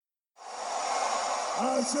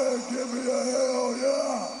I said, give me a hell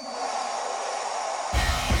yeah.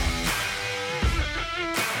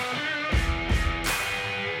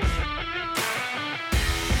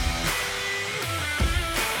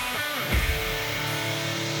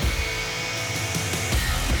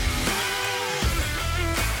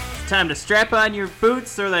 Time to strap on your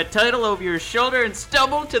boots, throw that title over your shoulder, and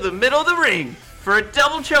stumble to the middle of the ring for a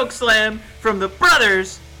double choke slam from the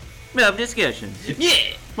Brothers of Discussion.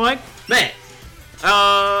 Yeah, Mike? man.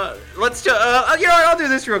 Let's do. I'll do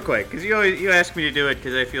this real quick because you ask me to do it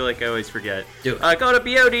because I feel like I always forget. Do it. Go to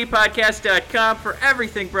bodpodcast.com for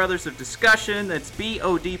everything Brothers of Discussion. That's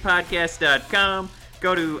bodpodcast.com.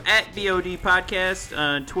 Go to @BOD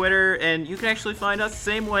on Twitter, and you can actually find us the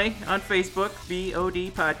same way on Facebook, BOD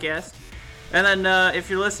Podcast. And then if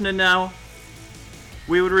you're listening now,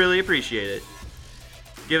 we would really appreciate it.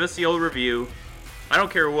 Give us the old review. I don't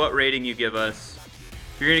care what rating you give us.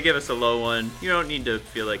 If you're going to give us a low one, you don't need to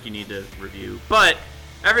feel like you need to review. But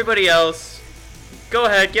everybody else, go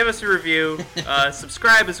ahead, give us a review.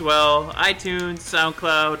 Subscribe as well. iTunes,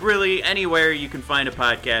 SoundCloud, really anywhere you can find a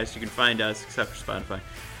podcast, you can find us, except for Spotify.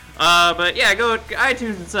 But yeah, go.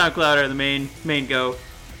 iTunes and SoundCloud are the main go.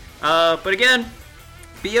 But again,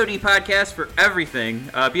 BOD Podcast for everything.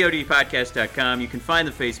 BODpodcast.com. You can find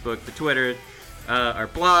the Facebook, the Twitter, our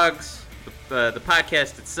blogs, the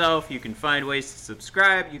podcast itself. You can find ways to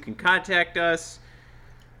subscribe. You can contact us.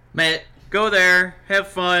 Matt. Go there, have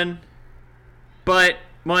fun. But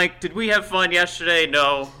Mike, did we have fun yesterday?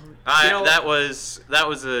 No. That was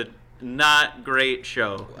a not great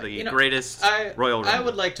show. The greatest Royal Rumble. I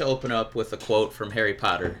would like to open up with a quote from Harry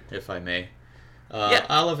Potter, if I may. Yeah.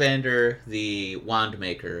 Ollivander the Wand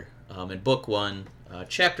Maker, in Book 1,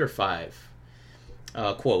 Chapter 5,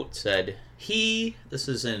 quote, said, this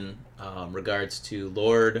is in regards to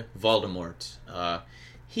Lord Voldemort,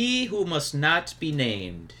 he who must not be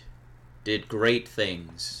named did great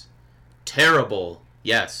things. Terrible,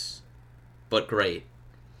 yes, but great.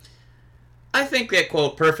 I think that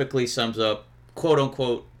quote perfectly sums up,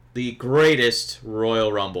 quote-unquote, the greatest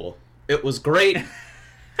Royal Rumble. It was great,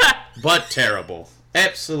 but terrible.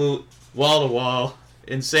 Absolute wall-to-wall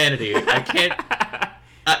insanity. I can't...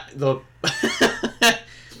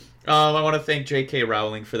 I want to thank J.K.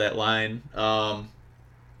 Rowling for that line.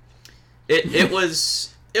 It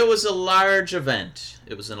was a large event.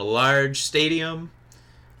 It was in a large stadium.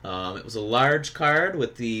 It was a large card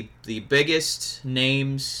with the biggest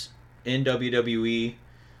names in WWE.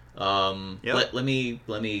 Yep. Let me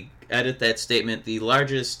edit that statement. The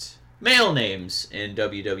largest male names in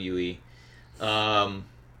WWE.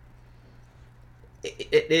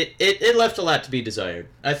 It left a lot to be desired.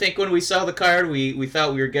 I think when we saw the card, we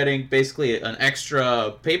thought we were getting basically an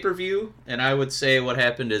extra pay-per-view, and I would say what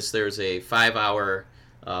happened is there's a 5-hour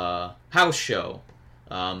house show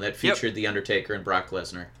that featured The Undertaker and Brock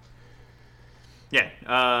Lesnar. Yeah,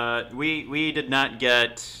 we did not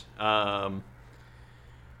get. I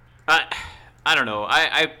don't know.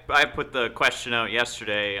 I put the question out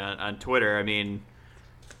yesterday on Twitter. I mean,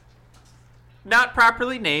 not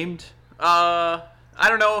properly named. I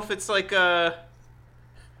don't know if it's like if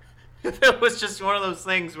it was just one of those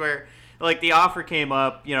things where like the offer came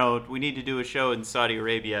up. We need to do a show in Saudi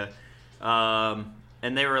Arabia, and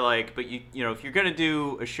they were like, but you if you're gonna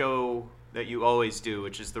do a show that you always do,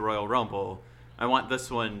 which is the Royal Rumble, I want this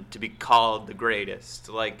one to be called the greatest.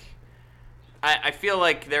 Like, I feel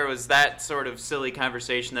like there was that sort of silly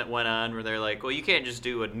conversation that went on where they're like, well, you can't just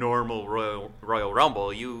do a normal Royal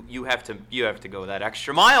Rumble. You have to go that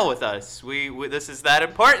extra mile with us. We this is that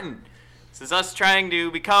important. This is us trying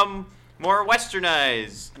to become more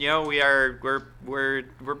westernized.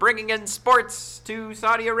 We're bringing in sports to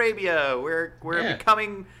Saudi Arabia. We're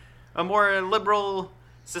becoming a more liberal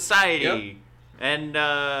society. Yep. And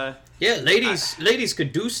ladies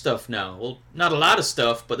could do stuff now. Well, not a lot of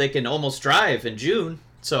stuff, but they can almost drive in June.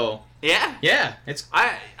 So yeah, it's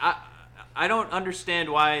I don't understand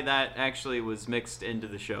why that actually was mixed into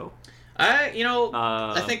the show. I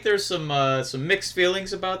think there's some mixed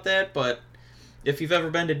feelings about that, but if you've ever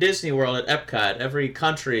been to Disney World at Epcot, every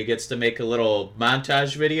country gets to make a little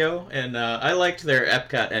montage video, and I liked their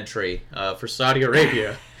Epcot entry for Saudi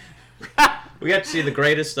Arabia. We got to see the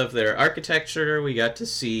greatest of their architecture. We got to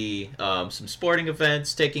see some sporting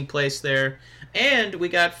events taking place there. And we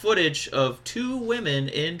got footage of 2 women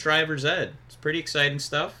in driver's ed. It's pretty exciting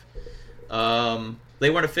stuff. They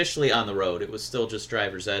weren't officially on the road. It was still just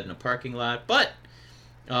driver's ed in a parking lot. But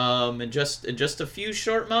in just a few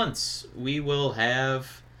short months, we will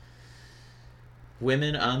have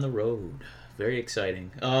women on the road. Very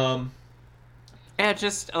exciting. Yeah,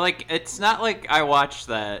 just like it's not like I watched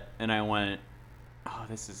that and I went, oh,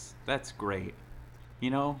 that's great. You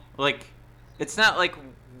know, like, it's not like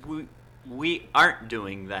we aren't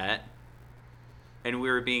doing that, and we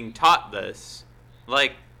were being taught this.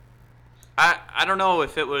 Like, I don't know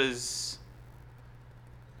if it was.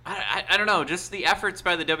 I don't know, just the efforts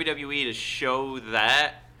by the WWE to show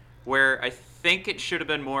that, where I think it should have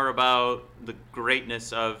been more about the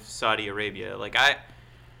greatness of Saudi Arabia. Like, I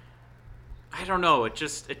don't know,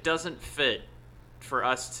 it doesn't fit for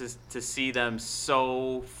us to see them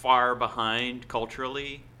so far behind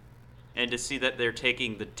culturally, and to see that they're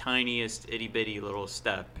taking the tiniest itty bitty little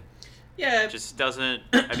step. Yeah, it just doesn't.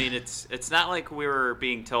 I mean, it's not like we were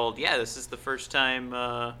being told, yeah, this is the first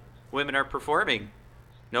time women are performing.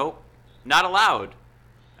 Nope, not allowed.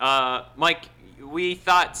 Mike, we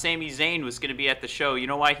thought Sami Zayn was going to be at the show. You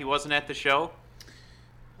know why he wasn't at the show?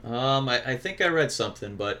 I think I read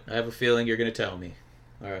something, but I have a feeling you're going to tell me.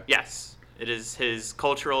 All right. Yes, it is his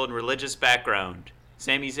cultural and religious background.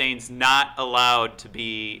 Sami Zayn's not allowed to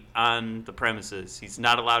be on the premises. He's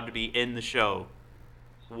not allowed to be in the show.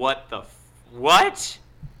 What the what?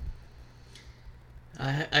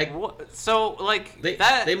 So, like,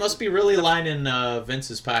 they must be really lining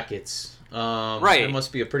Vince's pockets. Right. It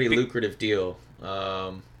must be a pretty lucrative deal.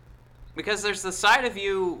 Because there's the side of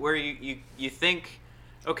you where you think,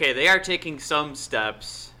 okay, they are taking some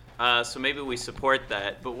steps, so maybe we support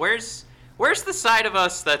that. But where's the side of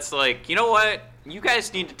us that's like, you know what? You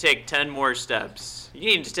guys need to take 10 more steps.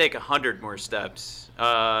 You need to take 100 more steps.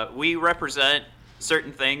 We represent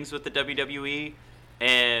certain things with the WWE,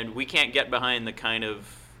 and we can't get behind the kind of,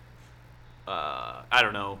 I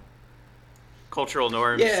don't know, cultural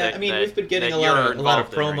norms. Yeah, we've been getting a lot of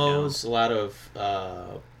promos, right, a lot of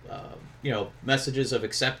messages of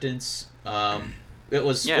acceptance. It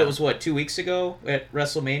was what, 2 weeks ago at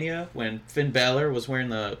WrestleMania when Finn Balor was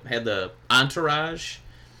had the entourage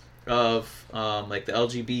of like the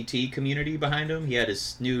LGBT community behind him. He had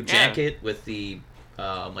his new jacket with the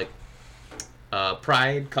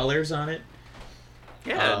pride colors on it.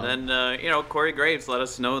 Yeah, and then Corey Graves let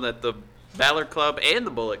us know that the Balor Club and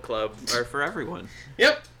the Bullet Club are for everyone.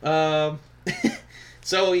 Yep.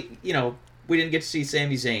 So we didn't get to see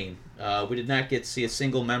Sami Zayn. We did not get to see a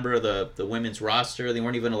single member of the women's roster. They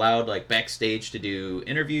weren't even allowed backstage to do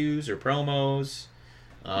interviews or promos.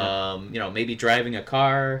 Maybe driving a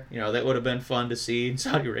car. That would have been fun to see in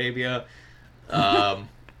Saudi Arabia. I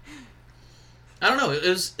don't know. It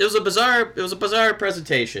was a bizarre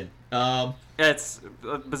presentation. It's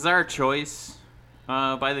a bizarre choice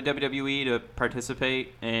by the WWE to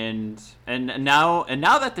participate, and now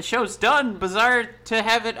that the show's done, bizarre to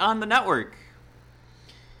have it on the network.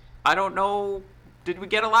 I don't know. Did we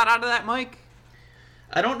get a lot out of that, Mike?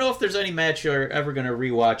 I don't know if there's any match you're ever going to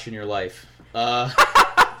rewatch in your life. I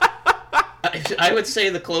would say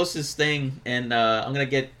the closest thing, and I'm going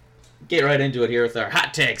to get right into it here with our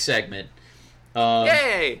hot tag segment.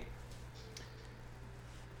 Yay!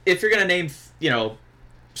 If you're going to name,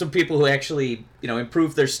 some people who actually,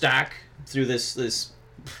 improved their stock through this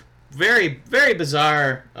very, very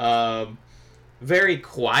bizarre, very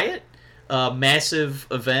quiet, massive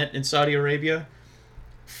event in Saudi Arabia,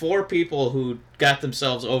 4 people who got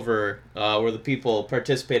themselves over were the people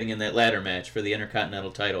participating in that ladder match for the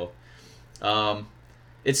Intercontinental title.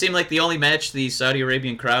 It seemed like the only match the Saudi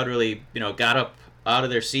Arabian crowd really, got up out of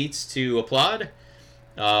their seats to applaud.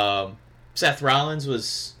 Seth Rollins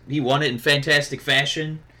won it in fantastic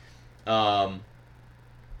fashion.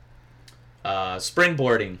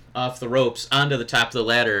 Springboarding off the ropes onto the top of the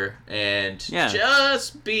ladder and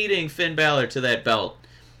just beating Finn Balor to that belt.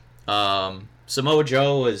 Samoa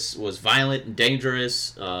Joe was violent and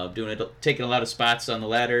dangerous, taking a lot of spots on the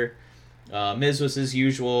ladder. Miz was his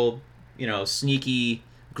usual, sneaky,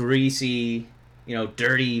 greasy,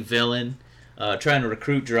 dirty villain, trying to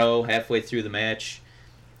recruit Drew halfway through the match.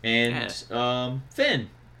 And Finn,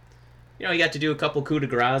 he got to do a couple coup de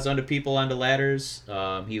grace onto people onto ladders.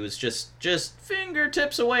 He was just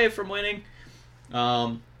fingertips away from winning.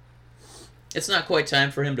 It's not quite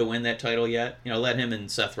time for him to win that title yet. Let him and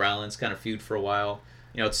Seth Rollins kind of feud for a while.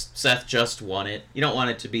 Seth just won it. You don't want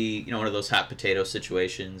it to be, one of those hot potato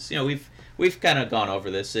situations. We've kind of gone over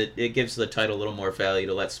this. It gives the title a little more value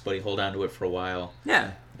to let somebody hold on to it for a while.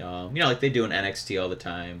 Yeah. Like they do in NXT all the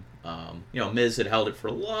time. Miz had held it for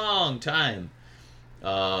a long time.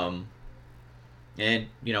 And,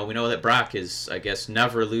 we know that Brock is, I guess,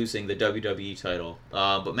 never losing the WWE title.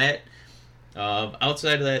 But Matt,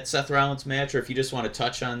 outside of that Seth Rollins match, or if you just want to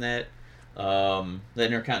touch on that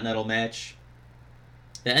Intercontinental match,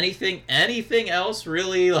 anything else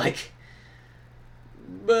really, kind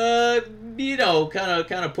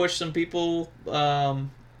of push some people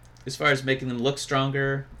as far as making them look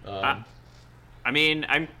stronger. I mean,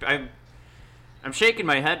 I'm shaking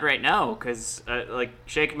my head right now because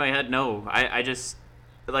shaking my head. No, I just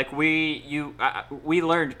like we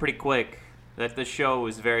learned pretty quick that the show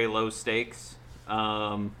was very low stakes.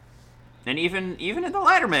 And even in the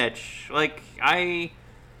ladder match, like I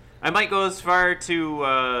might go as far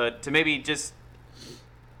to maybe just,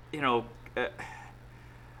 I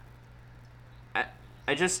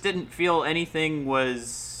just didn't feel anything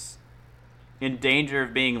was in danger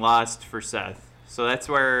of being lost for Seth. So that's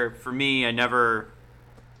where, for me, I never,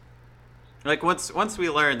 like once we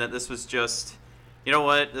learned that this was just, you know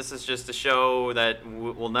what, this is just a show that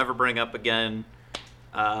we'll never bring up again.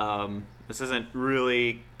 This isn't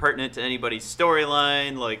really pertinent to anybody's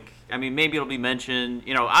storyline. Like, I mean, maybe it'll be mentioned.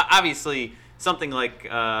 Obviously, something like,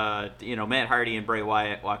 Matt Hardy and Bray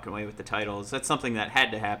Wyatt walking away with the titles. That's something that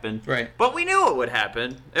had to happen. Right. But we knew it would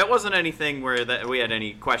happen. It wasn't anything where that we had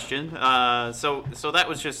any question. So that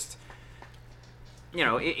was just,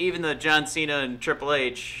 even the John Cena and Triple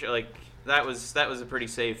H, like, that was a pretty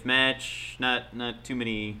safe match. Not too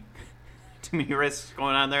many risks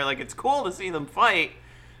going on there. Like, it's cool to see them fight.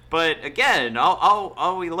 But again,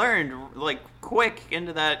 all we learned, like, quick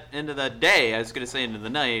into that day, I was going to say into the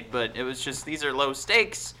night, but it was just, these are low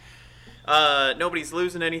stakes. Nobody's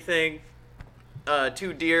losing anything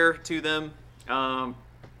too dear to them. And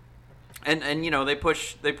they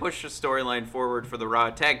push the storyline forward for the Raw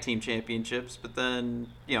Tag Team Championships, but then,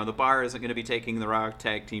 the Bar isn't going to be taking the Raw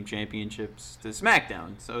Tag Team Championships to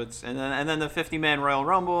SmackDown. So and then the 50-man Royal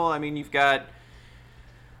Rumble, I mean, you've got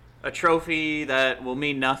a trophy that will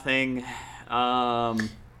mean nothing. So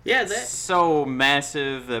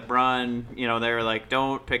massive that Braun, they were like,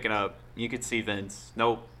 don't pick it up. You could see Vince.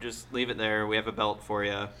 Nope, just leave it there. We have a belt for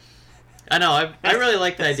you. I know. I really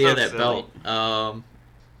like the idea of that silly. belt.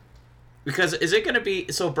 Because is it going to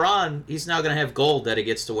be... So Braun, he's now going to have gold that he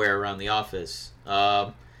gets to wear around the office.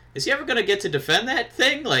 Is he ever going to get to defend that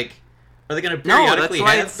thing? Like, are they going to periodically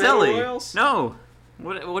have Battle Royals? No.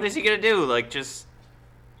 What is he going to do? Like, just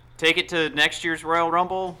take it to next year's Royal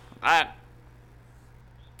Rumble? I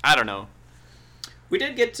don't know. We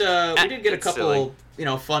did get a couple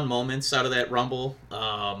silly. Fun moments out of that Rumble.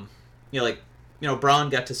 Braun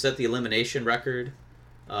got to set the elimination record.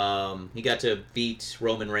 He got to beat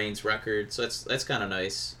Roman Reigns' record, so that's kind of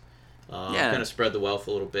nice. Kind of spread the wealth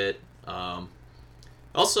a little bit.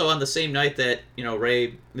 Also, on the same night that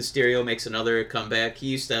Rey Mysterio makes another comeback, he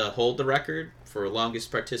used to hold the record for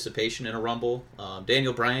longest participation in a Rumble.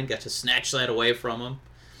 Daniel Bryan got to snatch that away from him.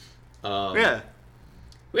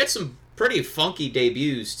 We had some pretty funky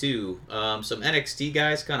debuts, too. Some NXT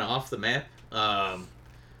guys kind of off the map.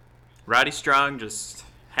 Roddy Strong just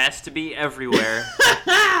has to be everywhere.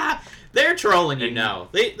 They're trolling you now.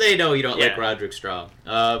 They know you don't like Roderick Strong.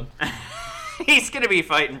 He's going to be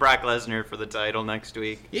fighting Brock Lesnar for the title next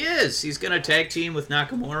week. He is. He's going to tag team with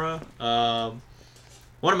Nakamura.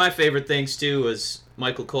 One of my favorite things, too, was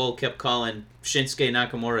Michael Cole kept calling Shinsuke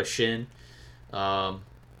Nakamura Shin.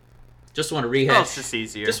 Just want to rehash. Well, it's just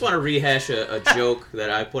easier. Just want to rehash a joke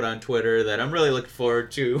that I put on Twitter that I'm really looking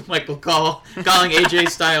forward to. Michael Cole calling AJ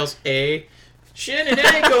Styles A. Shin and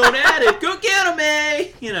A going at it. Go get him,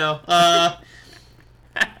 A.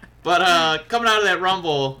 But coming out of that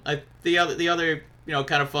Rumble, the other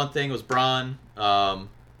kind of fun thing was Braun,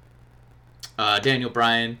 Daniel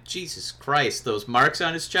Bryan. Jesus Christ, those marks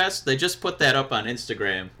on his chest. They just put that up on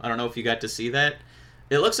Instagram. I don't know if you got to see that.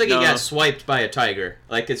 It looks like he got swiped by a tiger.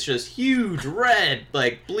 Like, it's just huge red,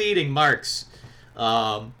 like, bleeding marks.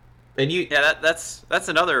 That's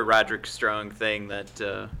another Roderick Strong thing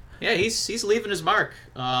that. He's leaving his mark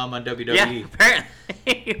on WWE.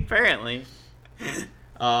 Yeah, apparently.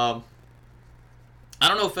 I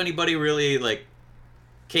don't know if anybody really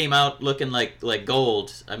came out looking like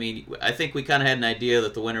gold. I mean, I think we kind of had an idea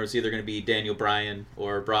that the winner was either going to be Daniel Bryan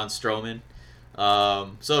or Braun Strowman.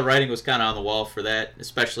 So the writing was kind of on the wall for that,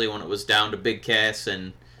 especially when it was down to Big Cass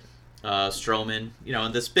and Strowman.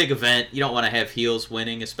 In this big event, you don't want to have heels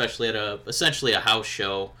winning, especially at essentially a house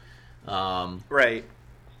show. Right.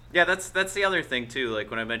 Yeah, that's the other thing too. Like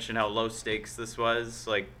when I mentioned how low stakes this was,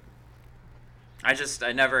 like I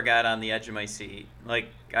never got on the edge of my seat. Like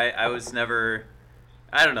I was never.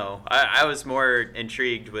 I don't know. I was more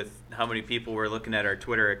intrigued with how many people were looking at our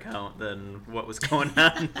Twitter account than what was going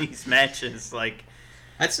on in these matches. Like,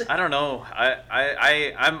 I don't know.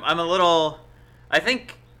 I'm a little. I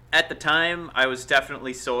think at the time I was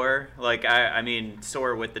definitely sore. Like I mean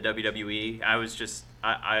sore with the WWE. I was just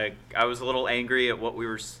I was a little angry at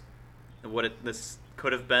this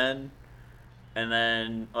could have been, and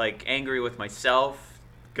then angry with myself,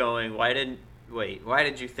 going why didn't wait, why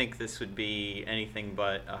did you think this would be anything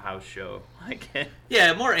but a house show? Like,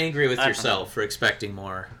 yeah, more angry with I don't yourself know. for expecting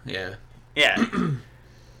more. Yeah. Yeah.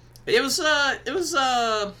 It was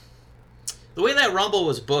the way that Rumble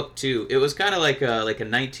was booked too. It was kind of like a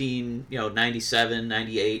 97,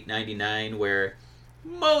 98, 99 where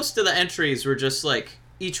most of the entries were just like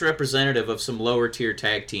each representative of some lower tier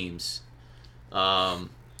tag teams. Yeah.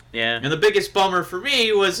 And the biggest bummer for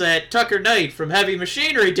me was that Tucker Knight from Heavy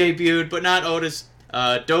Machinery debuted, but not Otis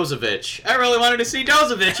Dozovich. I really wanted to see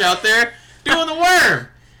Dozovich out there doing the worm.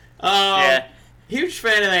 Yeah. Huge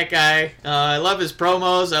fan of that guy. I love his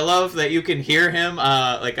promos. I love that you can hear him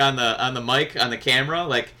like on the mic on the camera,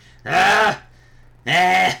 like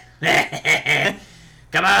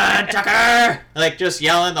come on, Tucker, like just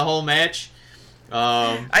yelling the whole match.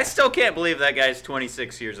 I still can't believe that guy's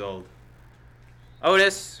 26 years old.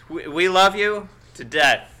 Otis, we love you to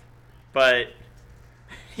death, but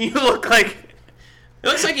you look like... It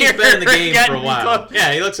looks like he's been in the game for a while. Close.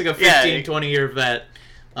 Yeah, he looks like a 15, 20-year vet.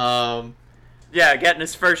 Yeah, getting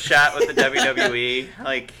his first shot with the WWE.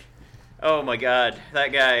 Like, oh my God,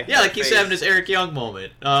 that guy. Yeah, like he's having his Eric Young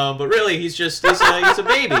moment. But really, he's a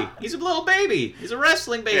baby. He's a little baby. He's a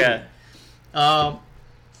wrestling baby. Yeah.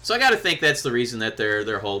 So I got to think that's the reason that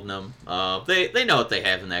they're holding him. They know what they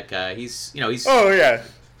have in that guy. He's. Oh yeah.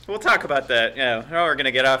 We'll talk about that. Yeah, I know we're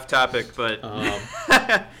gonna get off topic, but.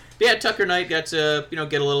 Yeah, Tucker Knight got to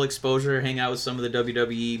get a little exposure, hang out with some of the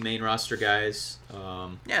WWE main roster guys.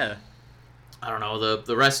 Yeah. I don't know,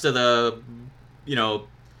 the rest of the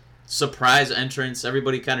surprise entrance.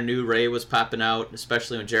 Everybody kind of knew Ray was popping out,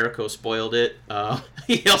 especially when Jericho spoiled it.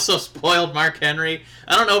 He also spoiled Mark Henry.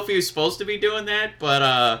 I don't know if he was supposed to be doing that,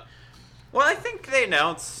 but well, I think they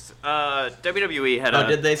announced WWE had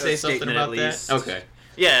did they say something about at least. that? Okay.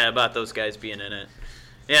 Yeah, about those guys being in it.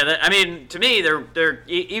 Yeah, I mean, to me, they're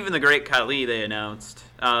even the Great Khali they announced.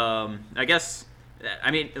 I guess,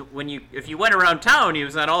 I mean, if you went around town, he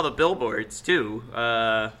was on all the billboards too.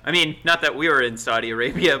 I mean, not that we were in Saudi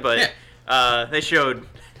Arabia, but they showed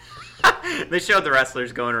the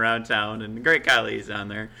wrestlers going around town, and Great Khali's on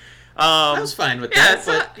there. I was fine with that,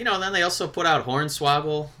 but then they also put out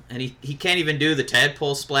Hornswoggle, and he can't even do the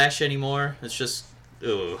tadpole splash anymore. It's just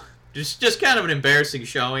kind of an embarrassing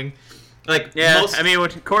showing. Like, yeah, I mean,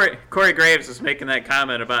 when Corey Graves was making that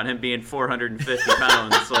comment about him being 450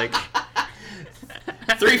 pounds, like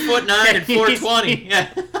 3'9" and 420.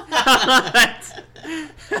 Yeah,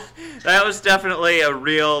 that was definitely a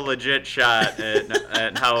real legit shot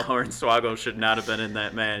at how Hornswoggle should not have been in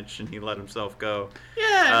that match, and he let himself go.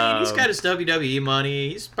 Yeah, I mean, he's got his WWE money.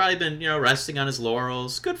 He's probably been resting on his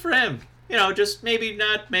laurels. Good for him. Just maybe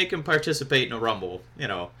not make him participate in a Rumble.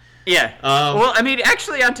 Yeah. Well, I mean,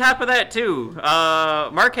 actually, on top of that, too,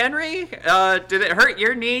 Mark Henry, did it hurt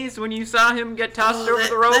your knees when you saw him get tossed over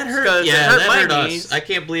the ropes? That hurt, that hurt my us. knees. I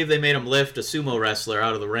can't believe they made him lift a sumo wrestler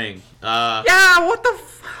out of the ring. Yeah, what the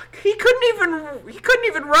fuck? He couldn't even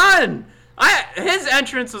run. His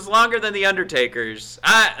entrance was longer than the Undertaker's.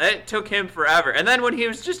 It took him forever. And then when he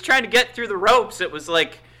was just trying to get through the ropes, it was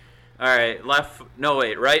like, all right,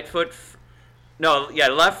 right foot.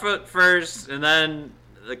 Left foot first, and then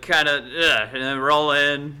the kind of, and then roll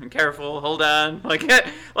in, and careful, hold on. Like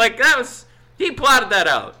that was, he plotted that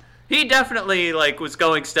out. He definitely, was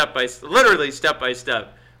going literally step by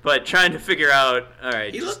step, but trying to figure out, all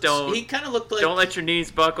right, he kind of looked like, don't let your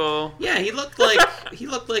knees buckle. Yeah, he looked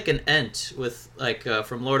like an Ent with,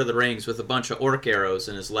 from Lord of the Rings with a bunch of orc arrows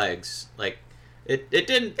in his legs. Like, it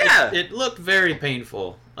didn't, it looked very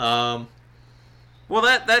painful. Well,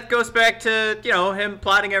 that goes back to him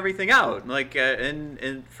plotting everything out.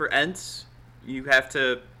 And for Ents, you have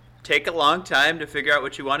to take a long time to figure out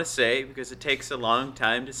what you want to say because it takes a long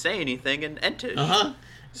time to say anything in Entish.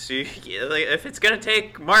 So if it's gonna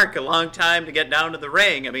take Mark a long time to get down to the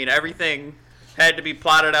ring, I mean everything had to be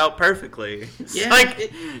plotted out perfectly.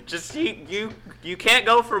 You can't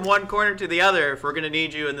go from one corner to the other if we're gonna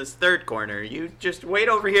need you in this third corner. You just wait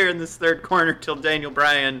over here in this third corner till Daniel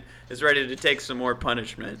Bryan is ready to take some more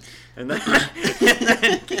punishment, and then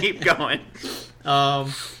keep going.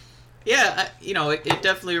 It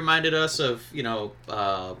definitely reminded us of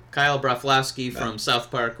Kyle Broflovsky from South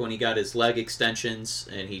Park when he got his leg extensions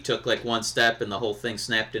and he took one step and the whole thing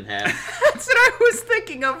snapped in half. That's what I was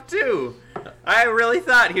thinking of too. I really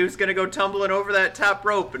thought he was gonna go tumbling over that top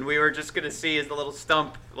rope and we were just gonna see his little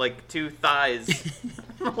stump, two thighs.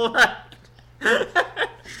 I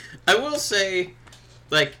will say,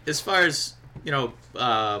 as far as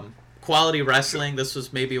quality wrestling, this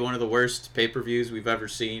was maybe one of the worst pay-per-views we've ever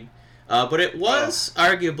seen. But it was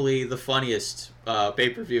arguably the funniest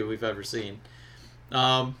pay-per-view we've ever seen.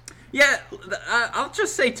 Yeah, I'll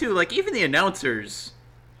just say too, like even the announcers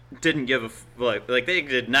didn't give a like they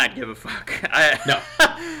did not give a fuck. No.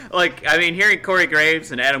 Like I mean, hearing Corey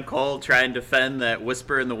Graves and Adam Cole try and defend that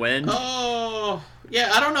 "Whisper in the Wind." Oh,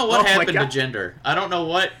 yeah. I don't know what happened to Jinder. I don't know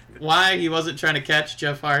why he wasn't trying to catch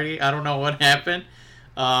Jeff Hardy. I don't know what happened.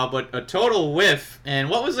 But a total whiff. And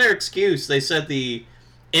what was their excuse? They said the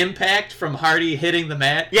impact from Hardy hitting the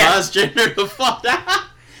mat caused Jinder to fall down.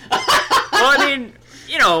 Well, I mean,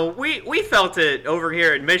 you know, we felt it over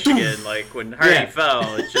here in Michigan, like when Hardy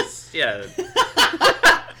fell. It's just,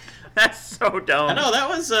 that's so dumb. I know, that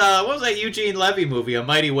was, what was that Eugene Levy movie, A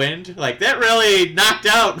Mighty Wind? Like, that really knocked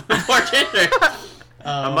out poor Jinder.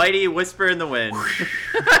 A mighty whisper in the wind.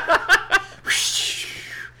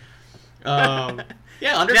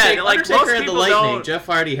 Yeah, Undertaker, like, Undertaker had the lightning. don't... Jeff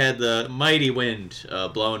Hardy had the mighty wind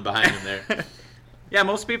blowing behind him there. Yeah,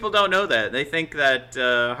 most people don't know that. They think that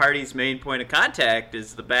Hardy's main point of contact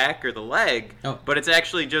is the back or the leg, but it's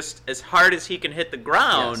actually just as hard as he can hit the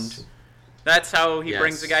ground. Yes. That's how he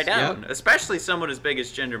brings the guy down, Yep. Especially someone as big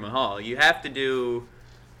as Jinder Mahal. You have to do,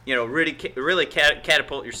 you know, really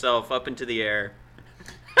catapult yourself up into the air.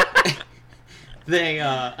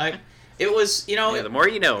 It was, you know... Yeah, the more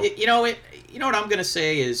you know. You know what I'm going to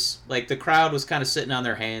say is, like, the crowd was kind of sitting on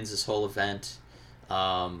their hands this whole event.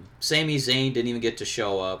 Sami Zayn didn't even get to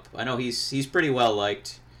show up. I know he's pretty well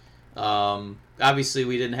liked. Obviously,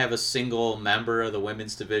 we didn't have a single member of the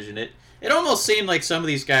women's division. It almost seemed like some of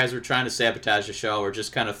these guys were trying to sabotage the show or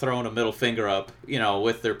just kind of throwing a middle finger up, you know,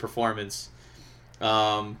 with their performance.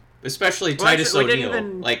 Especially Titus O'Neil. He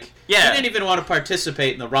didn't even want to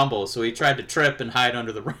participate in the Rumble, so he tried to trip and hide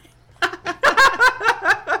under the ring.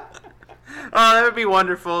 Oh, that would be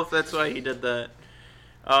wonderful if that's why he did that.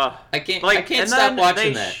 I can't stop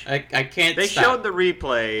watching that. I can't They stop. showed the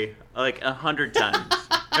replay like 100 times.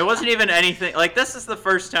 It wasn't even anything. Like, this is the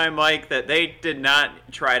first time, Mike, that they did not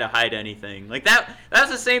try to hide anything. Like, that was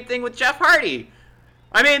the same thing with Jeff Hardy.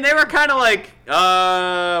 I mean, they were kind of like,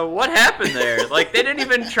 what happened there? Like, they didn't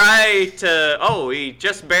even try to, he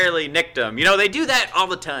just barely nicked him. You know, they do that all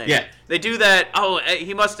the time. Yeah. They do that,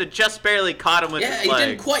 he must have just barely caught him with his leg. Yeah, he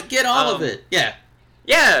didn't quite get all of it. Yeah.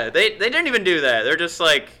 Yeah, they didn't even do that. They're just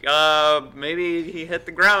like, maybe he hit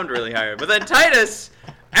the ground really hard. But then Titus,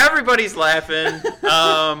 everybody's laughing.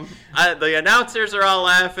 The announcers are all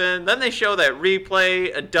laughing. Then they show that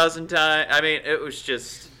replay a dozen times. I mean, it was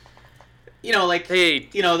just... You know, like, they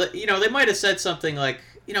might have said something like,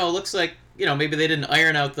 it looks like, maybe they didn't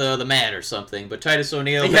iron out the mat or something, but Titus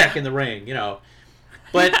O'Neil back in the ring,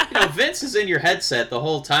 But, Vince is in your headset the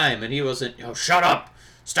whole time, and he wasn't, shut up,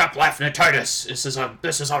 stop laughing at Titus, this is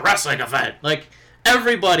a wrestling event. Like,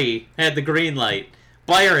 everybody had the green light.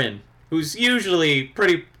 Byron, who's usually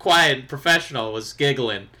pretty quiet and professional, was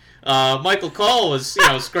giggling. Michael Cole was,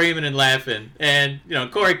 screaming and laughing, and,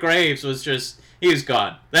 Corey Graves was just... He was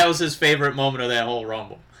gone. That was his favorite moment of that whole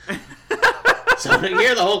Rumble. So to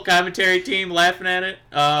hear the whole commentary team laughing at it,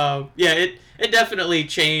 it definitely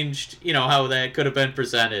changed, how that could have been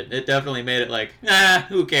presented. It definitely made it like,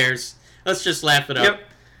 who cares? Let's just laugh it up. Yep.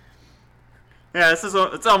 Yeah,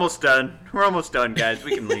 it's almost done. We're almost done, guys.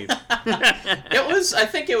 We can leave. I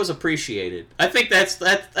think it was appreciated. I think that's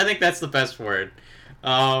the best word.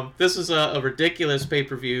 This was a ridiculous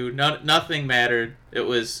pay-per-view. Nothing mattered. It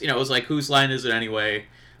was, it was like, whose line is it anyway?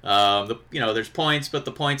 There's points, but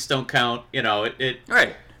the points don't count.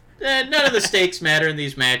 Right. None of the stakes matter in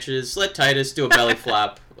these matches. Let Titus do a belly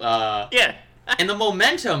flop. Yeah. And the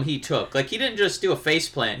momentum he took, like, he didn't just do a face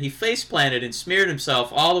plant. He face planted and smeared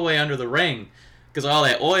himself all the way under the ring because of all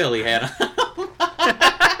that oil he had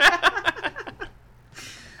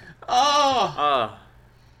on.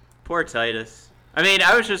 Poor Titus. I mean,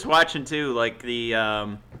 I was just watching too, like the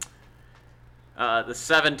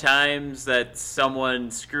 7 times that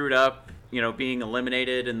someone screwed up, being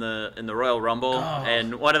eliminated in the Royal Rumble,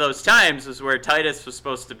 and one of those times was where Titus was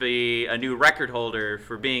supposed to be a new record holder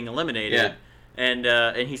for being eliminated, and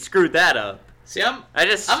he screwed that up. See, I'm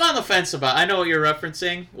on the fence about. I know what you're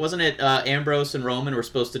referencing. Wasn't it Ambrose and Roman were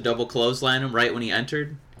supposed to double clothesline him right when he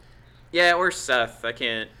entered? Yeah, or Seth. I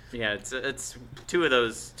can't. Yeah, it's two of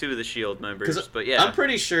the Shield members, but yeah, I'm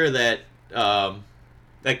pretty sure that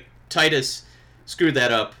Titus screwed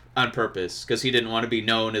that up on purpose because he didn't want to be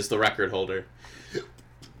known as the record holder.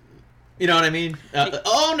 You know what I mean?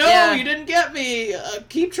 You didn't get me.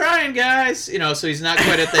 Keep trying, guys. So he's not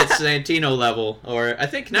quite at that Santino level. Or I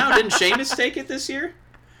think now didn't Sheamus take it this year?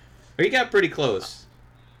 Or he got pretty close.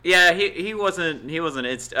 Yeah, he wasn't.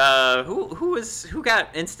 Who got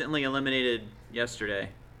instantly eliminated yesterday?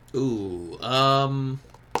 Ooh,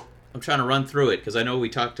 I'm trying to run through it because I know we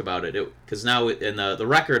talked about it. Because now and the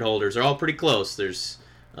record holders are all pretty close. There's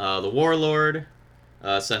the Warlord,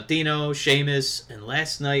 Santino, Sheamus, and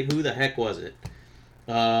last night, who the heck was it?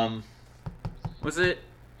 Was it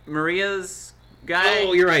Maria's guy?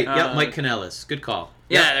 Oh, you're right. Yep, Mike Kanellis. Good call.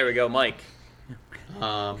 Yeah, Yep. there we go, Mike.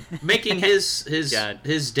 Making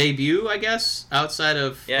his debut, I guess, outside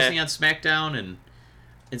of wasn't he on SmackDown and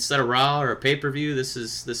instead of Raw or a pay-per-view, this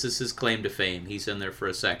is his claim to fame. He's in there for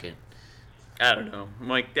a second. I don't know.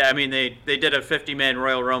 Like, I mean, they did a 50-man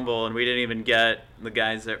Royal Rumble, and we didn't even get the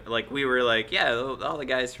guys that, like, we were like, yeah, all the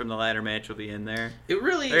guys from the ladder match will be in there. It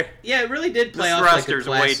really did play off like a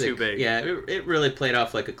classic. Way too big. Yeah, it really played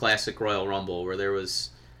off like a classic Royal Rumble where there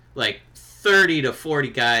was like 30 to 40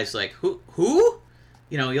 guys. Like who?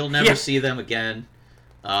 You know, you'll never see them again.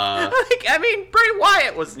 Like, I mean, Bray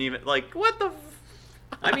Wyatt wasn't even like, what the.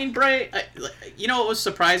 I mean, Bray, you know what was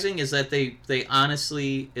surprising is that they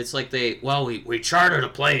honestly, it's like we chartered a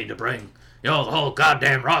plane to bring, the whole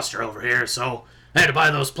goddamn roster over here, so I had to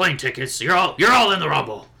buy those plane tickets. You're all in the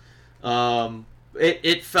Rumble.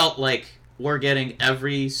 It felt like we're getting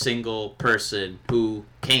every single person who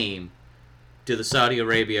came to the Saudi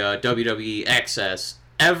Arabia WWE Access.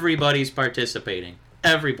 Everybody's participating.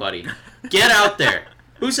 Everybody. Get out there.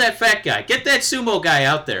 Who's that fat guy? Get that sumo guy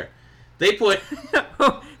out there. They put...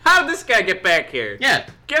 How did this guy get back here? Yeah.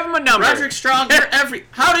 Give him a number. Roderick Strong, you're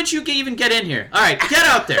How did you even get in here? All right, get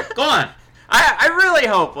out there. Go on. I really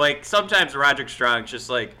hope, like, sometimes Roderick Strong's just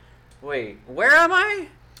like, wait, where am I?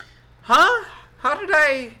 Huh? How did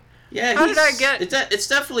I... Yeah, How did I get... It's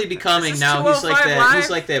definitely becoming now. He's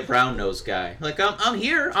like that brown nose guy. Like, I'm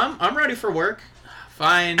here. I'm ready for work.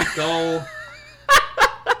 Fine, go...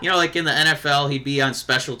 You know, like in the NFL, he'd be on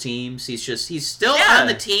special teams. He's still on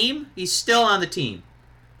the team. He's still on the team.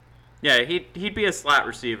 Yeah, he'd be a slot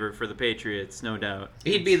receiver for the Patriots, no doubt.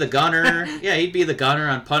 He'd be the gunner. Yeah, he'd be the gunner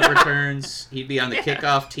on punt returns. He'd be on the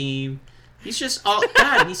kickoff team. He's just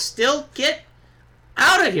God, he's still get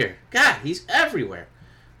out of here. God, he's everywhere.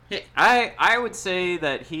 I would say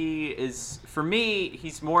that he is, for me,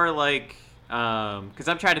 he's more like, because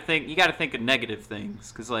I'm trying to think, you got to think of negative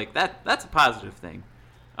things, because like that's a positive thing.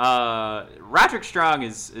 Roderick Strong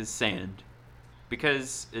is sand,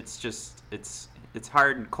 because it's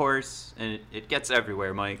hard and coarse, and it gets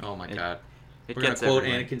everywhere, Mike. Oh my God. It We're going gets to quote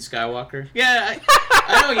everywhere. Anakin Skywalker. Yeah,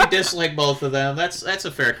 I know you dislike both of them. That's a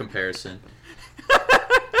fair comparison.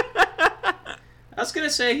 I was going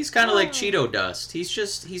to say he's kind of like Cheeto dust.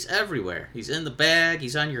 He's everywhere. He's in the bag,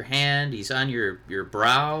 he's on your hand, he's on your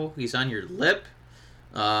brow, he's on your lip.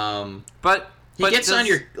 But he gets on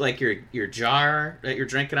your jar that you're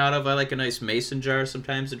drinking out of. I like a nice mason jar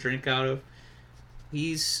sometimes to drink out of.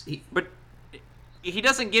 But he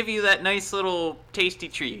doesn't give you that nice little tasty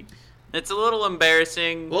treat. It's a little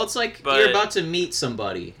embarrassing. Well, it's like you're about to meet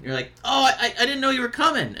somebody. You're like, oh, I didn't know you were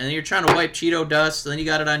coming. And then you're trying to wipe Cheeto dust, and then you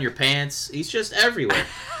got it on your pants. He's just everywhere.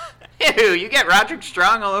 Ew, you get Roderick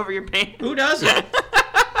Strong all over your pants? Who doesn't?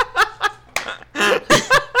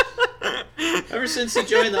 Ever since he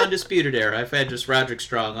joined the Undisputed Era, I've had just Roderick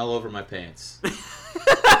Strong all over my pants.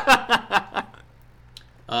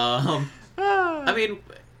 I mean,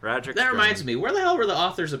 Roderick that Strong. reminds me, where the hell were the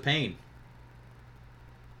Authors of Pain?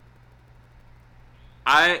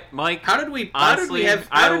 Mike, how did we have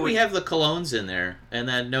the colognes in there and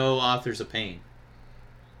then no Authors of Pain?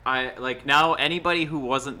 Now anybody who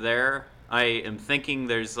wasn't there, I am thinking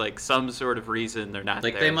there's like some sort of reason they're not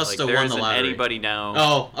there. They must have won the lottery. Anybody now?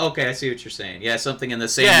 Oh, okay, I see what you're saying. Yeah, something in the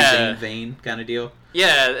Sami Zayn vein kind of deal.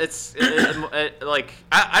 Yeah, it's like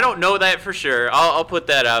I don't know that for sure. I'll put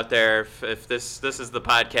that out there if this is the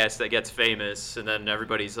podcast that gets famous, and then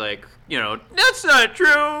everybody's like, that's not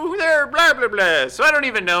true. They're blah blah blah. So I don't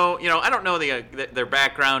even know. I don't know their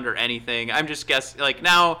background or anything. I'm just guessing. Like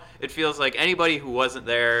now, it feels like anybody who wasn't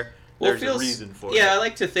there. There's a reason for it. Yeah, I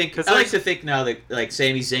like to think now that like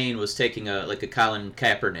Sami Zayn was taking a Colin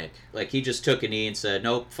Kaepernick. Like he just took a knee and said,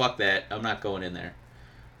 "Nope, fuck that. I'm not going in there."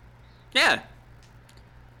 Yeah.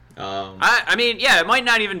 I mean, yeah, it might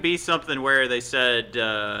not even be something where they said,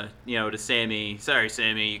 to Sami, "Sorry,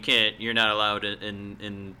 Sami, you can't. You're not allowed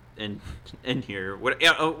in here."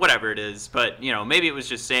 Whatever it is, but maybe it was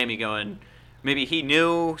just Sami going. Maybe he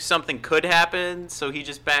knew something could happen, so he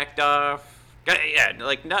just backed off. Yeah,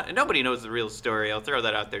 like nobody knows the real story. I'll throw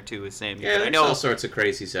that out there too with Sami. Yeah, there's all sorts of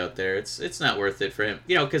crazies out there. It's not worth it for him,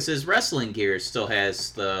 because his wrestling gear still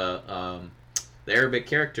has the Arabic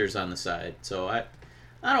characters on the side. So I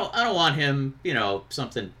don't want him,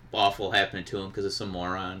 something awful happening to him because of some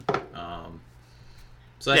moron.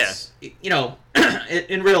 So that's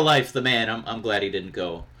in real life, the man. I'm glad he didn't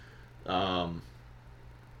go.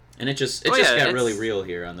 And it just got really real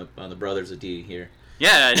here on the Brothers of D here.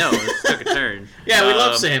 Yeah, I know. It took a turn. Yeah, we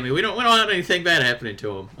love Sammy. We don't want anything bad happening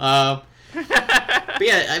to him. But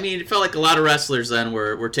yeah, I mean, it felt like a lot of wrestlers then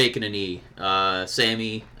were taking a knee.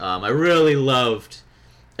 Sammy, I really loved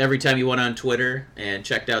every time you went on Twitter and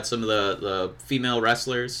checked out some of the female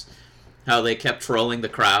wrestlers, how they kept trolling the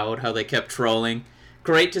crowd, how they kept trolling.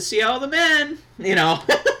 Great to see all the men, you know.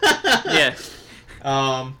 Yeah.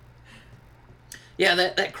 Yeah,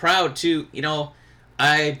 that crowd too. You know,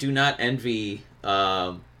 I do not envy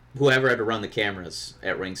whoever had to run the cameras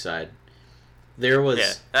at ringside. There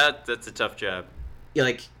was that's a tough job.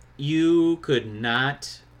 Like, you could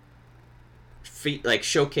not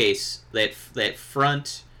showcase that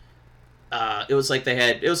front. It was like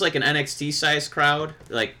it was like an NXT sized crowd,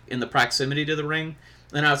 like in the proximity to the ring.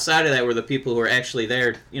 And outside of that were the people who were actually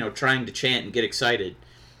there, you know, trying to chant and get excited.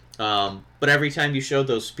 But every time you showed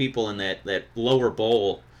those people in that lower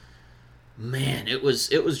bowl, man, it was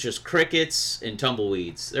just crickets and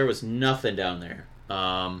tumbleweeds. There was nothing down there.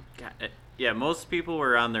 Yeah, most people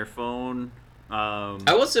were on their phone. I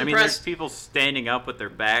was impressed. I mean, there's people standing up with their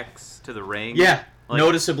backs to the ring. Yeah,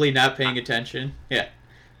 noticeably not paying attention. Yeah.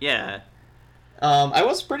 Yeah. I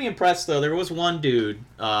was pretty impressed though. There was one dude.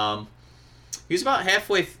 He was about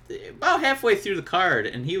halfway through the card,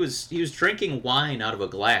 and he was drinking wine out of a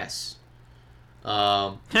glass.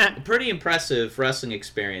 Pretty impressive wrestling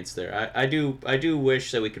experience there. I do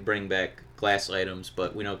wish that we could bring back glass items,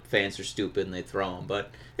 but we know fans are stupid and they throw them. But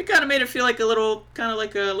it kind of made it feel like a little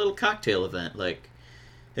cocktail event. Like,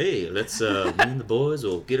 hey, let's me and the boys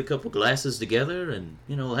will get a couple glasses together, and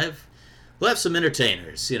you know we'll have some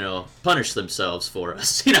entertainers, you know, punish themselves for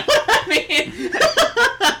us. You know what I mean?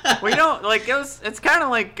 Well, you know, like it's kind of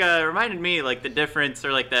like reminded me like the difference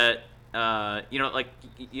or like that. You know, like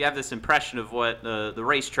you have this impression of what the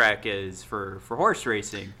racetrack is for horse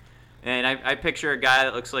racing, and I picture a guy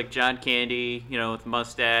that looks like John Candy, you know, with a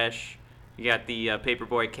mustache. You got the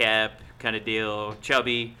paperboy cap kind of deal,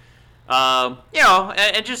 chubby. You know,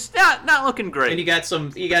 and just not looking great. And you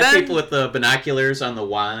got people with the binoculars on the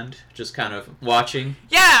wand, just kind of watching.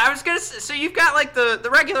 Yeah, I was gonna say, so you've got like the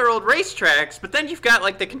regular old racetracks, but then you've got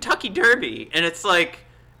like the Kentucky Derby, and it's like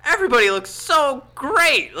everybody looks so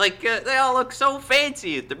great. Like they all look so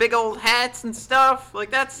fancy, with the big old hats and stuff. Like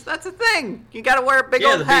that's a thing. You got to wear a big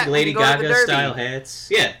old hat. Yeah, the big Lady Gaga style hats.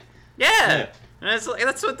 Yeah. Yeah. And it's like,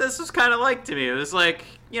 that's what this was kind of like to me. It was like,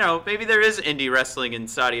 you know, maybe there is indie wrestling in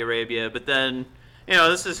Saudi Arabia, but then, you know,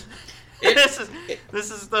 this is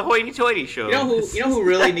the hoity-toity show. You know who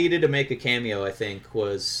really needed to make a cameo, I think,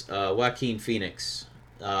 was Joaquin Phoenix,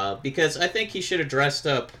 because I think he should have dressed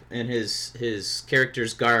up in his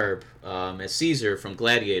character's garb as Caesar from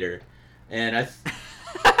Gladiator, and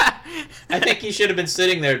I think he should have been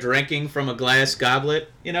sitting there drinking from a glass goblet,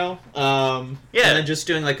 you know? And then just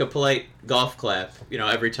doing like a polite golf clap, you know,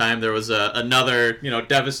 every time there was another, you know,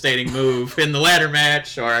 devastating move in the ladder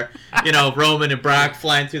match, or, you know, Roman and Brock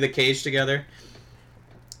flying through the cage together.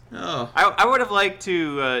 Oh. I would have liked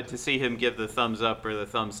to see him give the thumbs up or the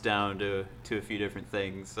thumbs down to a few different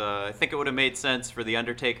things. I think it would have made sense for the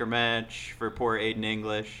Undertaker match, for poor Aiden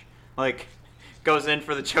English. Like, goes in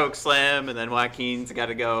for the choke slam, and then Joaquin's got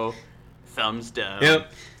to go thumbs down.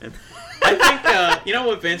 Yep. I think, you know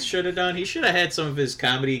what Vince should have done? He should have had some of his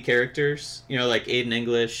comedy characters, you know, like Aiden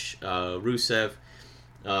English, Rusev,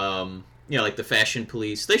 you know, like the Fashion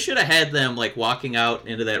Police. They should have had them, like, walking out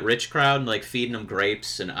into that rich crowd and, like, feeding them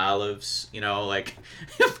grapes and olives, you know, like...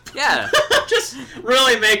 Yeah. Just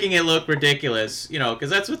really making it look ridiculous, you know, because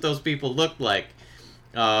that's what those people looked like.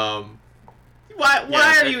 Why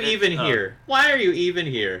are you even here? Why are you even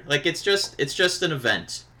here? Like, it's just an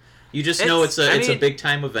event. You just know it's a big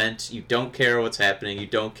time event. You don't care what's happening. You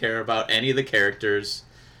don't care about any of the characters.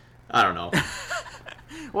 I don't know.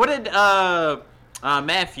 What did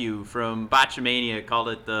Matthew from Botchamania called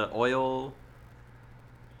it? The Oil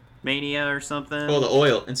Mania or something? Oh, the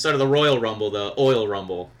oil. Instead of the Royal Rumble, the Oil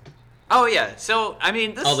Rumble. Oh, yeah. So, I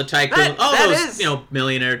mean, this... All the tycoons, those, you know,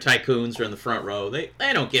 millionaire tycoons are in the front row. They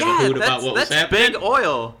don't give a hoot about what was happening. That's big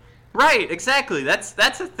oil. Right, exactly. That's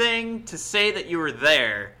a thing to say that you were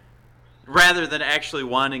there rather than actually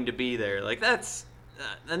wanting to be there. Like, that's...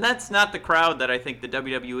 and that's not the crowd that I think the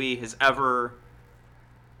WWE has ever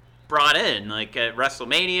brought in. Like, at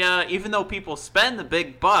WrestleMania, even though people spend the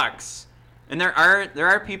big bucks, and there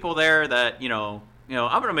are people there that, you know,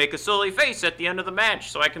 I'm going to make a silly face at the end of the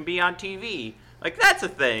match so I can be on TV. Like, that's a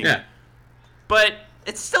thing. Yeah. But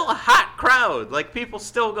it's still a hot crowd. Like, people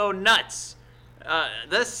still go nuts.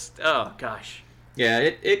 Oh, gosh. Yeah,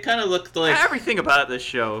 it kind of looked like... Everything about this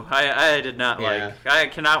show, I did not like. I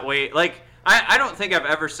cannot wait. Like, I don't think I've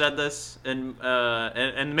ever said this,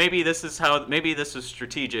 and maybe this is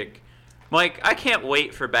strategic. Mike, I can't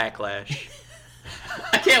wait for Backlash.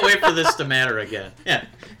 I can't wait for this to matter again. Yeah.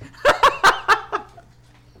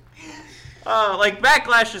 Like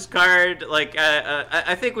Backlash's card, like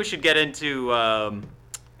I think we should get into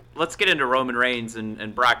let's get into Roman Reigns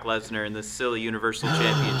and Brock Lesnar and this silly Universal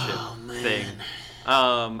Championship thing.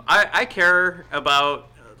 I care about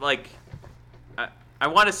like I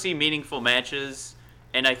want to see meaningful matches,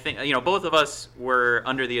 and I think both of us were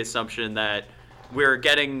under the assumption that we're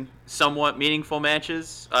getting somewhat meaningful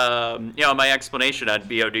matches. My explanation on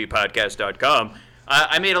bodpodcast.com.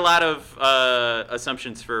 I made a lot of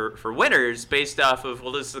assumptions for winners based off of,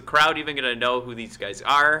 well, is the crowd even going to know who these guys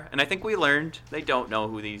are? And I think we learned they don't know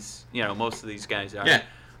who these, most of these guys are. Yeah.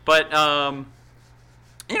 But,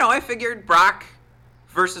 I figured Brock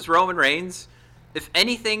versus Roman Reigns, if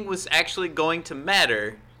anything was actually going to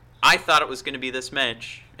matter, I thought it was going to be this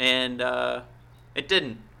match. And it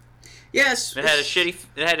didn't. Yes. It had a shitty,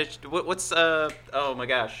 oh my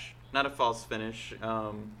gosh, not a false finish.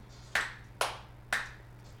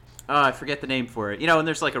 I forget the name for it. And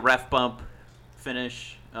there's like a ref bump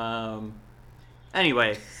finish.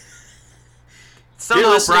 Anyway. You're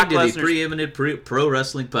listening to the Preeminent Pro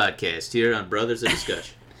Wrestling Podcast here on Brothers of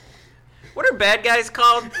Discussion. What are bad guys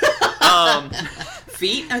called?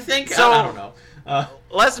 Feet, I think? So, I don't know.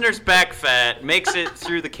 Lesnar's back fat makes it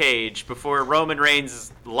through the cage before Roman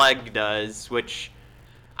Reigns' leg does, which,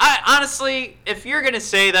 honestly, if you're going to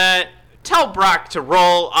say that, tell Brock to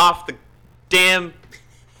roll off the damn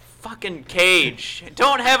fucking cage.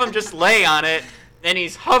 Don't have him just lay on it and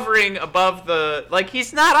he's hovering above the, like,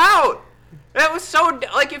 he's not out. That was so,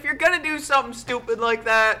 like, if you're gonna do something stupid like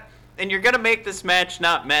that and you're gonna make this match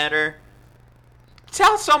not matter,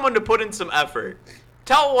 tell someone to put in some effort.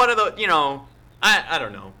 Tell one of the, I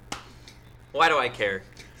don't know. Why do I care?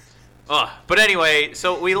 But anyway,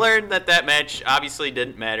 so we learned that match obviously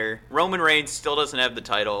didn't matter. Roman Reigns still doesn't have the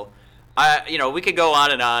title. We could go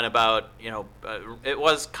on and on about, it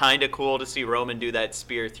was kind of cool to see Roman do that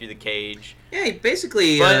spear through the cage. Yeah, he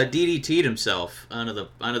basically DDT'd himself onto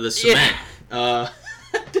the cement. Yeah.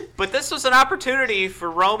 But this was an opportunity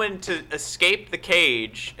for Roman to escape the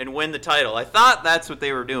cage and win the title. I thought that's what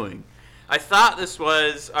they were doing. I thought this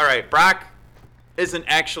was, all right, Brock isn't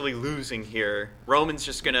actually losing here. Roman's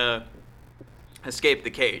just going to escape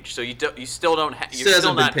the cage. So you still don't you're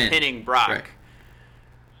still not pinning Brock. Right.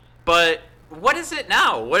 But what is it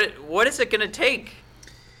now? What is it going to take?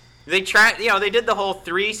 They tried, they did the whole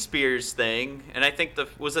 3 spears thing, and I think the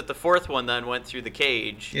fourth one then went through the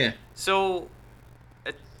cage. Yeah. So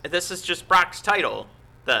this is just Brock's title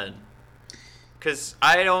then, because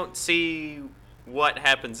I don't see what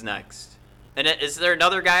happens next. And is there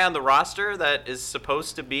another guy on the roster that is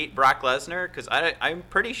supposed to beat Brock Lesnar? Because I'm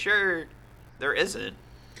pretty sure there isn't.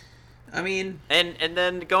 I mean, and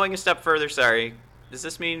then going a step further, sorry. Does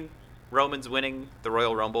this mean Roman's winning the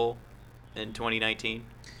Royal Rumble in 2019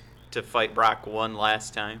 to fight Brock one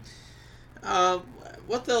last time?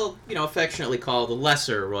 What they'll affectionately call the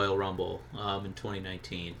Lesser Royal Rumble in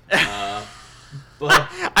 2019. But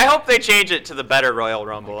I hope they change it to the Better Royal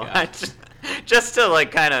Rumble. Oh just to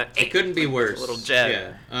like kind of. It couldn't be worse. A little jab.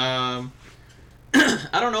 Yeah.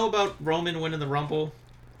 I don't know about Roman winning the Rumble.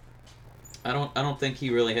 I don't think he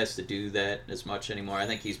really has to do that as much anymore. I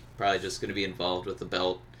think he's probably just going to be involved with the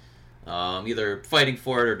belt, either fighting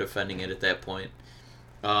for it or defending it at that point.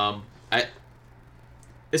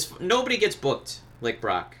 Nobody gets booked like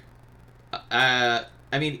Brock. I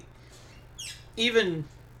mean, even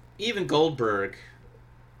Goldberg,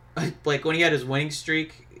 like when he had his winning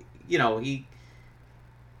streak,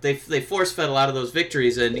 they force fed a lot of those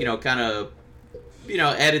victories and kind of.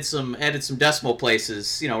 Added some decimal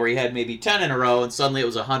places, where he had maybe 10 in a row and suddenly it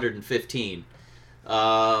was 115.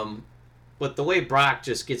 But the way Brock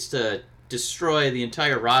just gets to destroy the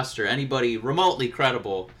entire roster, anybody remotely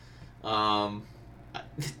credible,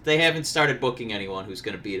 they haven't started booking anyone who's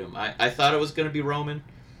going to beat him. I thought it was going to be Roman.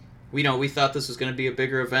 We thought this was going to be a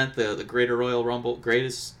bigger event, the Greater Royal Rumble,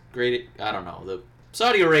 the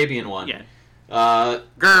Saudi Arabian one. Yeah.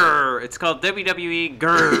 Grr. It's called WWE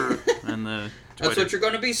Grr. And the That's what you're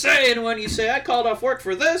going to be saying when you say, I called off work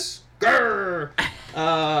for this. Grr.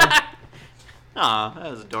 Aw,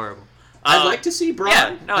 that was adorable. I'd like to see Braun.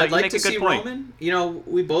 Yeah, no, I'd like to see Roman.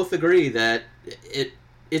 We both agree that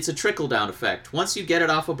it's a trickle-down effect. Once you get it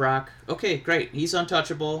off of Brock, okay, great. He's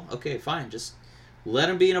untouchable. Okay, fine. Just let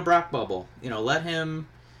him be in a Brock bubble. Let him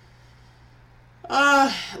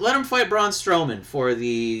fight Braun Strowman for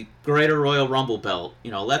the Greater Royal Rumble belt.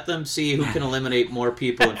 Let them see who can eliminate more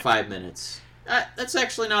people in 5 minutes. That's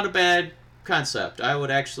actually not a bad concept. I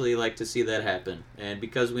would actually like to see that happen. And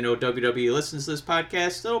because we know WWE listens to this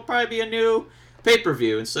podcast, it'll probably be a new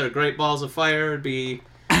pay-per-view. Instead of Great Balls of Fire, it'd be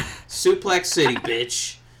Suplex City,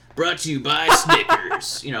 bitch. Brought to you by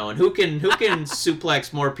Snickers. You know, and who can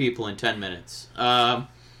suplex more people in 10 minutes?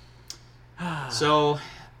 So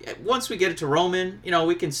once we get it to Roman, you know,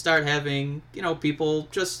 we can start having, you know, people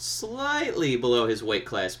just slightly below his weight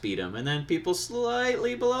class beat him, and then people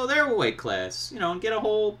slightly below their weight class, you know, and get a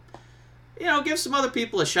whole, you know, give some other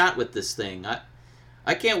people a shot with this thing.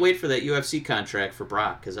 I can't wait for that UFC contract for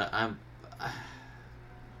Brock, because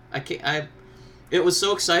it was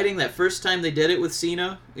so exciting that first time they did it with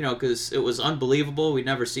Cena, you know, because it was unbelievable. We'd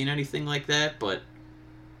never seen anything like that, but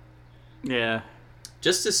yeah,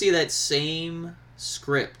 just to see that same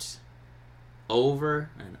script over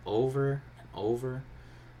and over and over,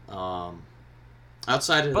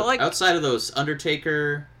 outside of those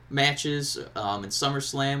Undertaker matches in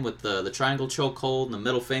SummerSlam with the triangle chokehold and the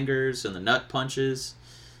middle fingers and the nut punches,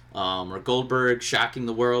 or Goldberg shocking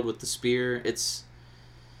the world with the spear.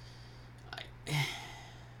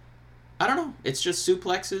 I don't know. It's just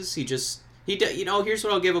suplexes. You know, here's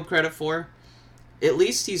what I'll give him credit for. At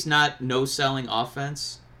least he's not no-selling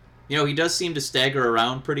offense. You know, he does seem to stagger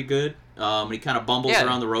around pretty good. He kind of bumbles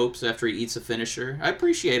around the ropes after he eats a finisher. I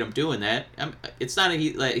appreciate him doing that. It's not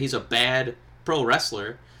he's a bad pro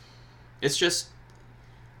wrestler. It's just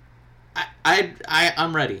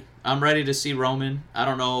I'm ready. I'm ready to see Roman. I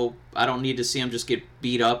don't know. I don't need to see him just get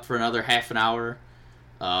beat up for another half an hour.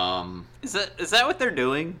 Is that what they're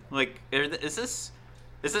doing? Like, is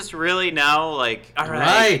this really now? Like, all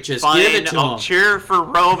right, just fine, give it to I'll him. cheer for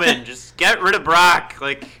Roman. Just get rid of Brock,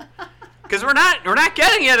 like, because we're not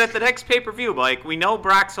getting it at the next pay-per-view. Like, we know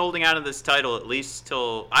Brock's holding on to this title at least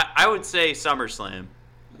till I would say SummerSlam,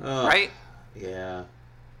 right? Yeah.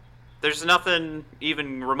 There's nothing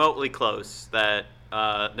even remotely close that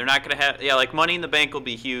they're not gonna have. Yeah, like Money in the Bank will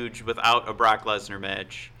be huge without a Brock Lesnar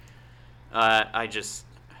match.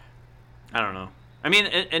 I don't know. I mean,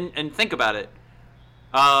 and think about it.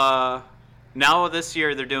 Now this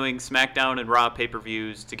year they're doing SmackDown and Raw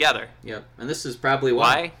pay-per-views together. Yep, and this is probably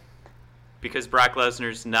why. Because Brock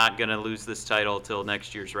Lesnar's not going to lose this title till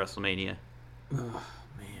next year's WrestleMania. Oh,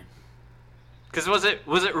 man. Because was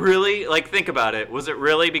it really, like, think about it. Was it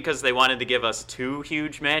really because they wanted to give us 2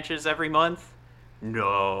 huge matches every month?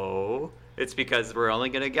 No. It's because we're only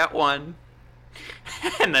going to get one.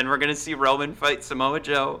 And then we're going to see Roman fight Samoa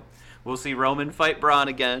Joe. We'll see Roman fight Braun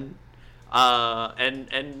again.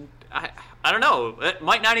 And I don't know. It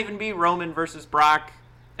might not even be Roman versus Brock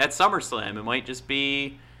at SummerSlam. It might just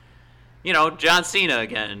be, you know, John Cena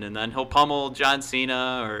again. And then he'll pummel John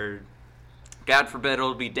Cena, or God forbid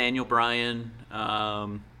it'll be Daniel Bryan.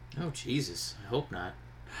 Oh, Jesus. I hope not.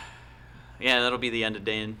 Yeah, that'll be the end of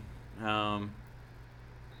Dane.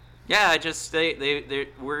 Yeah,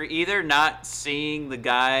 we're either not seeing the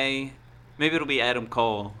guy. Maybe it'll be Adam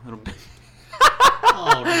Cole. It'll be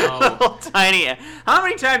oh no! Little tiny. How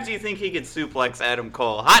many times do you think he could suplex Adam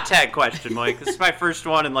Cole? Hot tag question, Mike. This is my first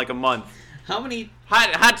one in like a month. How many?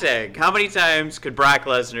 Hot tag. How many times could Brock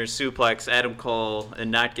Lesnar suplex Adam Cole and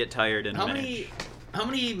not get tired in a match? How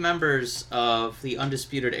many members of the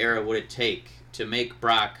Undisputed Era would it take to make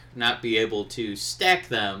Brock not be able to stack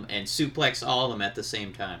them and suplex all of them at the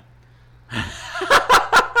same time?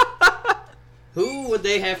 Who would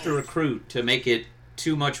they have to recruit to make it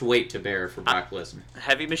too much weight to bear for Brock Lesnar?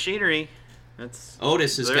 Heavy machinery.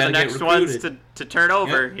 Otis has got to get recruited. They're the next ones to turn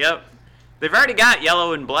over. Yep. They've already got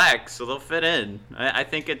yellow and black, so they'll fit in. I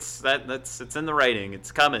think it's in the writing.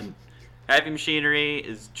 It's coming. Heavy Machinery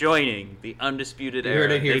is joining the Undisputed Era.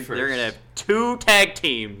 Heard it here first. They're going to have 2 tag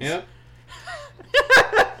teams. Yep.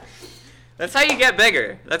 That's how you get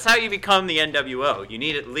bigger. That's how you become the NWO. You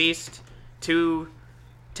need at least 2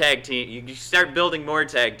 tag teams. You start building more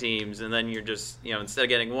tag teams, and then you're just, you know, instead of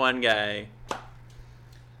getting one guy,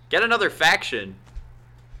 get another faction.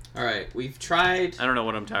 All right, we've tried. I don't know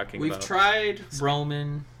what I'm talking about. We've tried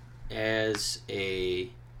Roman as a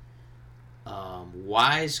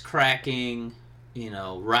wisecracking, you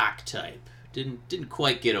know, Rock type. Didn't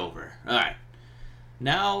quite get over. All right,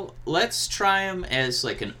 now let's try him as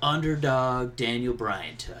like an underdog Daniel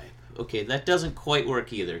Bryan type. Okay, that doesn't quite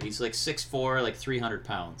work either. He's like 6'4", like 300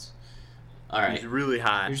 pounds. All right, he's really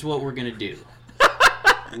hot. Here's what we're gonna do.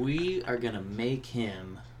 We are gonna make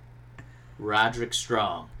him Roderick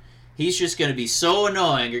Strong. He's just going to be so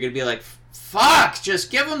annoying. You're going to be like, fuck, just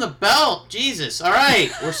give him the belt. Jesus. All right.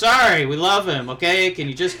 We're sorry. We love him. Okay. Can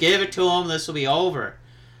you just give it to him? This will be over.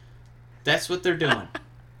 That's what they're doing.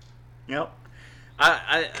 Yep.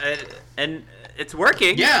 And it's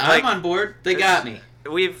working. Yeah, like, I'm on board. They got me.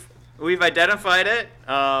 We've We've identified it.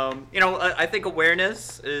 I think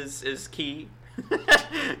awareness is key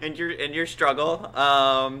in your struggle.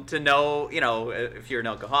 To know, if you're an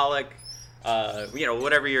alcoholic,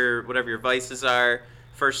 whatever your vices are,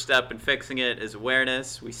 first step in fixing it is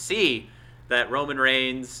awareness. We see that Roman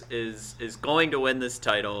Reigns is going to win this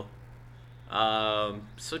title.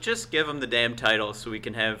 So just give him the damn title so we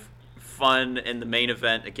can have fun in the main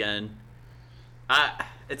event again.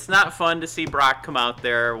 It's not fun to see Brock come out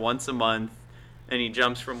there once a month and he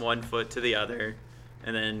jumps from one foot to the other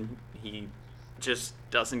and then he just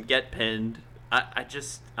doesn't get pinned.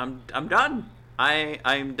 I'm done.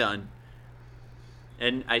 I'm done.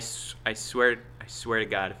 And I swear to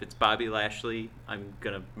God, if it's Bobby Lashley, I'm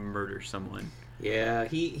gonna murder someone. Yeah,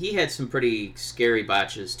 he had some pretty scary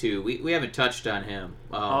botches too. We haven't touched on him.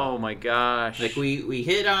 Oh my gosh! Like we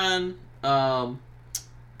hit on.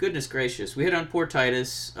 Goodness gracious, we hit on poor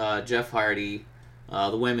Titus, Jeff Hardy,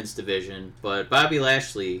 the women's division, but Bobby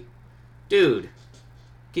Lashley, dude,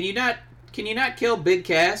 can you not kill Big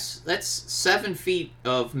Cass? That's 7 feet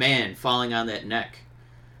of man falling on that neck.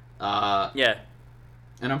 Yeah.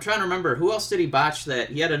 And I'm trying to remember, who else did he botch that?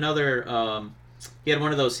 He had another, he had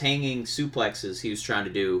one of those hanging suplexes he was trying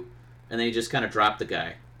to do, and then he just kind of dropped the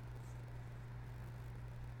guy.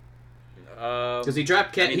 Because he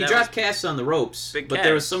dropped Cass on the ropes, but Cass.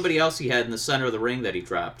 There was somebody else he had in the center of the ring that he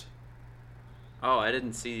dropped. Oh, I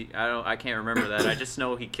didn't see. I can't remember that. I just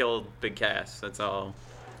know he killed Big Cass. That's all.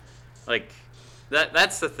 Like,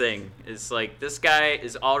 that's the thing. Is like this guy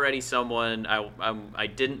is already someone I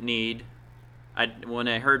didn't need. When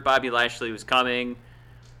I heard Bobby Lashley was coming,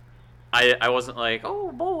 I wasn't like,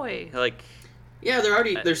 oh boy, like. Yeah,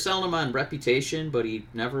 they're selling him on reputation, but he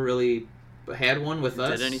never really had one with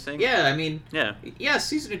us. Did anything? Yeah, I mean, yeah. Yes,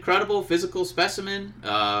 he's an incredible physical specimen.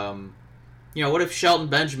 What if Shelton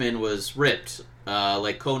Benjamin was ripped,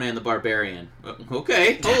 like Conan the Barbarian?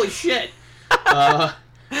 Okay, holy shit.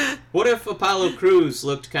 What if Apollo Crews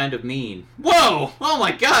looked kind of mean? Whoa! Oh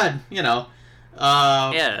my God! Yeah.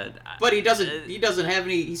 But he doesn't have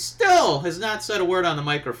any. He still has not said a word on the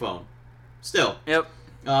microphone. Still. Yep.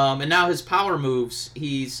 And now his power moves,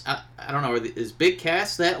 he's, I don't know, is Big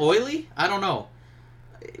Cass that oily? I don't know.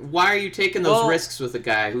 Why are you taking those risks with a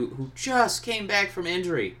guy who just came back from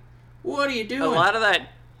injury? What are you doing? A lot of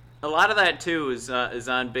that too is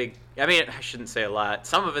on Big. I mean, I shouldn't say a lot.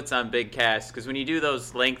 Some of it's on Big Cass, because when you do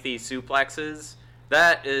those lengthy suplexes,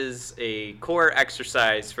 that is a core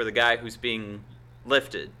exercise for the guy who's being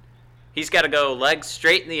lifted. He's got to go legs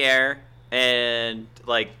straight in the air and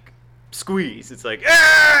squeeze. It's like,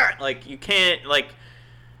 Arr! Like you can't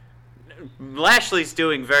Lashley's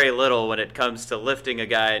doing very little when it comes to lifting a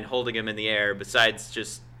guy and holding him in the air besides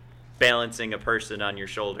just balancing a person on your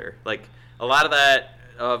shoulder. Like a lot of that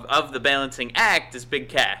of the balancing act is Big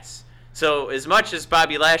Cass. So as much as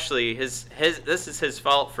Bobby Lashley, this is his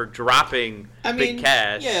fault for dropping Big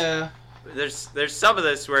Cass. Yeah. There's some of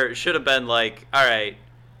this where it should have been like, all right,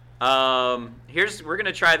 we're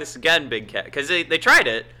gonna try this again, Big Cass, because they tried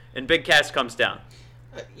it. And Big Cass comes down.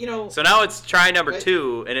 So now it's try number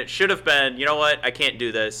 2, and it should have been, you know what, I can't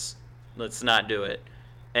do this. Let's not do it.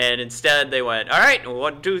 And instead they went, all right,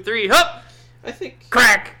 1, 2, 3, hup! I think...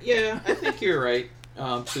 Crack! Yeah, I think you're right,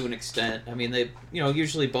 to an extent. I mean, they,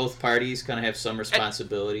 usually both parties kind of have some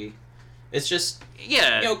responsibility. It's just...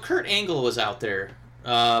 Yeah. Kurt Angle was out there,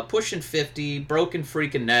 pushing 50, broken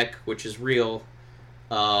freaking neck, which is real.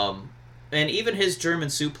 And even his German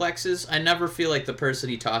suplexes, I never feel like the person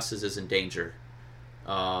he tosses is in danger.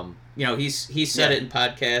 He's said it in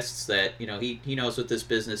podcasts that, he knows what this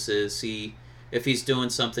business is. If he's doing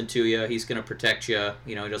something to you, he's going to protect you.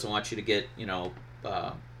 He doesn't want you to get,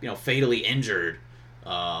 fatally injured.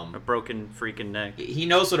 A broken freaking neck. He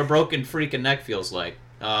knows what a broken freaking neck feels like.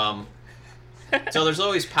 So there's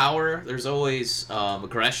always power. There's always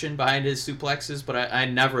aggression behind his suplexes, but I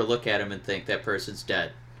never look at him and think that person's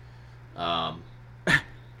dead. Well,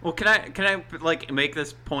 can I make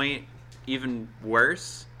this point even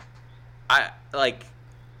worse?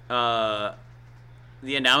 The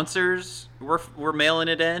announcers were mailing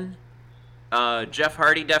it in. Jeff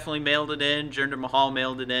Hardy definitely mailed it in. Jinder Mahal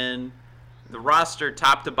mailed it in. The roster,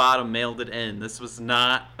 top to bottom, mailed it in. This was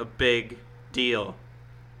not a big deal.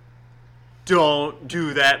 Don't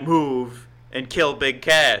do that move and kill Big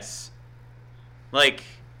Cass.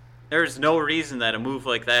 There's no reason that a move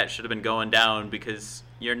like that should have been going down, because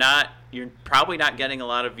you're probably not getting a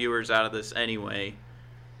lot of viewers out of this anyway.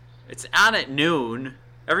 It's on at noon.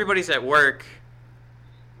 Everybody's at work.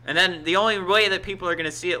 And then the only way that people are going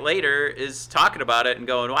to see it later is talking about it and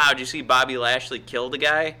going, wow, did you see Bobby Lashley kill the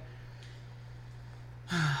guy?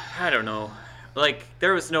 I don't know. like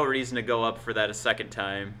there was no reason to go up for that a second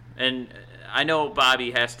time. And I know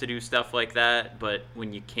Bobby has to do stuff like that, but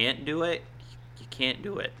when you can't do it, you can't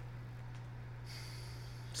do it.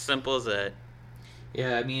 Simple as that.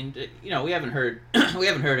 Yeah, I mean, we haven't heard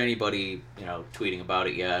anybody, tweeting about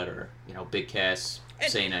it yet, or Big Cass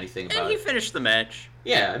saying anything about it. And he finished the match.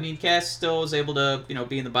 Yeah, I mean, Cass still was able to,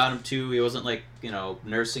 be in the bottom two. He wasn't like,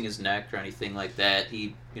 nursing his neck or anything like that.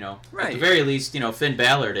 He, right. At the very least, Finn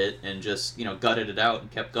Balor'd it and just, gutted it out and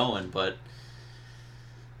kept going. But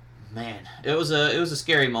man, it was a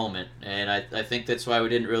scary moment, and I think that's why we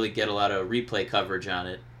didn't really get a lot of replay coverage on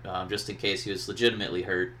it, just in case he was legitimately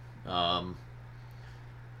hurt.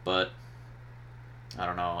 But I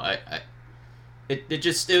don't know.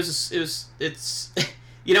 It's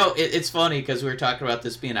funny because we were talking about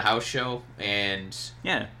this being a house show, and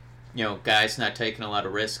yeah, guys not taking a lot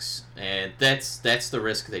of risks, and that's the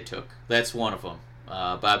risk they took. That's one of them.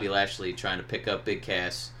 Bobby Lashley trying to pick up Big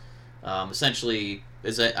Cass. Essentially,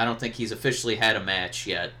 I don't think he's officially had a match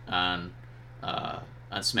yet on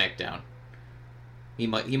SmackDown. He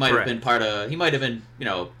might have been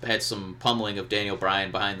had some pummeling of Daniel Bryan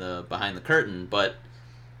behind the curtain, but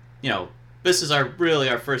this is our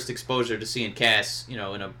first exposure to seeing Cass,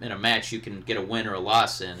 in a match you can get a win or a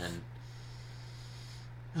loss in, and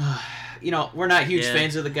we're not huge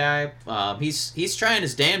fans of the guy. He's trying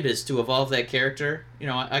his damnedest to evolve that character.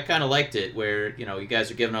 I kind of liked it where you guys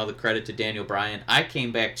are giving all the credit to Daniel Bryan. I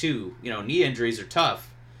came back too. Knee injuries are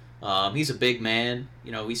tough. He's a big man.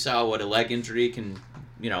 We saw what a leg injury can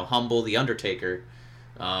humble the Undertaker.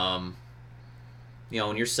 When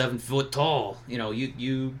you're 7 foot tall,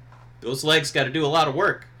 you those legs got to do a lot of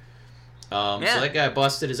work. So that guy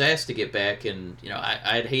busted his ass to get back, and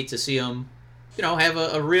I'd hate to see him, have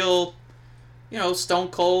a real, Stone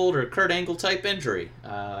Cold or Kurt Angle type injury.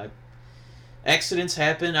 Accidents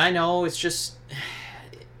happen. I know. It's just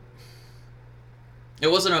it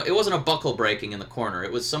wasn't a buckle breaking in the corner.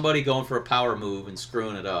 It was somebody going for a power move and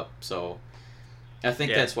screwing it up. So I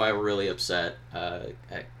think that's why we're really upset.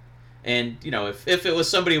 And, if it was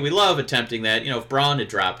somebody we love attempting that, if Braun had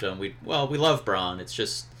dropped him, we love Braun. It's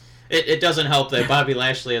just, it doesn't help that Bobby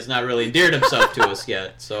Lashley has not really endeared himself to us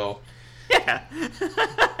yet, so. Yeah.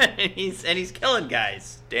 and he's killing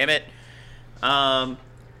guys, damn it. I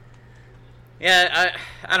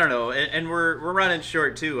don't know, and we're running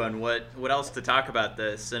short, too, on what else to talk about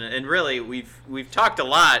this. And really, we've talked a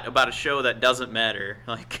lot about a show that doesn't matter.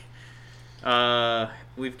 Like,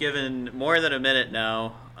 we've given more than a minute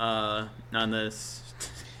now on this.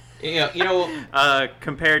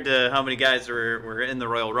 Compared to how many guys were in the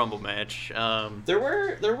Royal Rumble match. There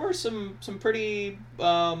were some pretty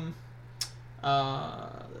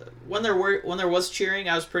when there was cheering,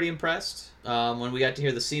 I was pretty impressed. When we got to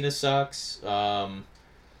hear the Cena sucks, I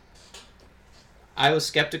was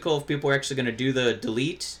skeptical if people were actually going to do the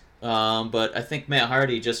delete. But I think Matt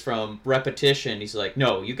Hardy, just from repetition, he's like,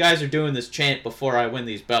 no, you guys are doing this chant before I win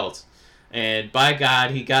these belts. And by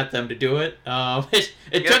God, he got them to do it.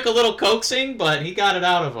 It took a little coaxing, but he got it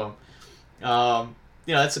out of them.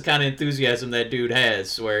 That's the kind of enthusiasm that dude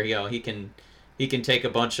has, where he can take a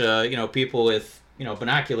bunch of people with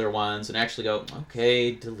binocular ones and actually go,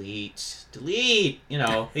 okay, delete. He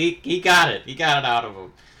got it. He got it out of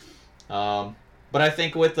them. But I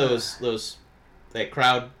think with that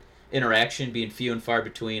crowd interaction being few and far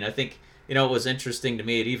between, I think it was interesting to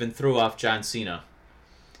me. It even threw off John Cena,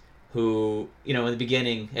 who, in the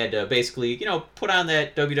beginning had to basically, put on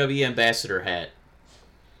that WWE ambassador hat.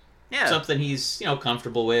 Yeah. Something he's,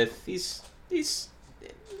 comfortable with. He's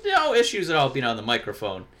no issues at all being on the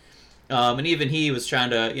microphone. And even he was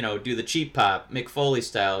trying to, do the cheap pop, Mick Foley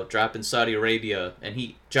style, drop in Saudi Arabia,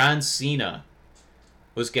 and John Cena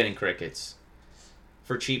was getting crickets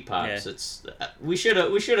for cheap pops. Yeah. It's we should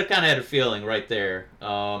have kind of had a feeling right there.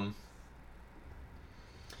 I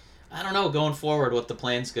don't know going forward what the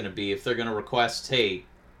plan's going to be. If they're going to request, hey,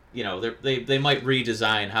 they might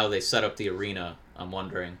redesign how they set up the arena. I'm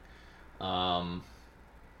wondering, because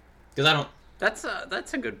I don't. That's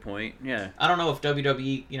a good point. Yeah. I don't know if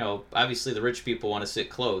WWE, obviously the rich people want to sit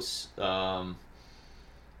close, but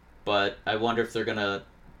I wonder if they're gonna,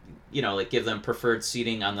 give them preferred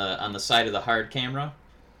seating on the side of the hard camera,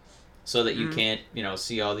 so that you can't,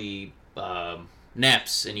 see all the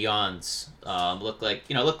naps and yawns. Look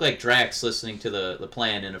like Drax listening to the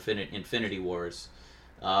plan in Infinity Wars.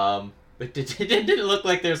 It didn't look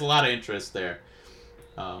like there's a lot of interest there.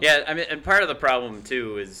 Yeah, I mean, and part of the problem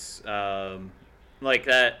too is like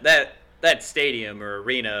that stadium or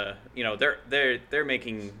arena. They're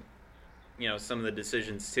making some of the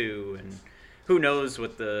decisions too, and who knows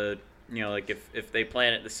what the like if they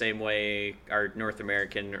plan it the same way our North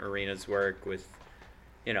American arenas work with,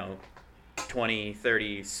 20,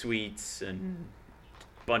 30 suites and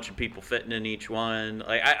a bunch of people fitting in each one.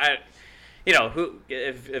 Like who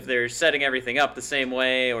if they're setting everything up the same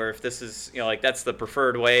way, or if this is that's the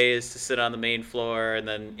preferred way is to sit on the main floor, and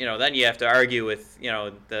then then you have to argue with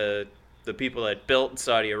the people that built in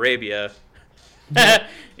Saudi Arabia.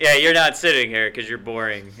 Yeah, you're not sitting here because you're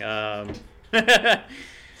boring. Yeah,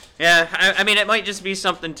 I mean, it might just be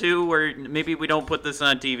something, too, where maybe we don't put this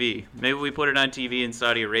on TV. Maybe we put it on TV in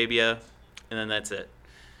Saudi Arabia, and then that's it.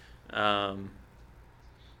 Yeah,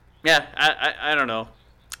 I don't know.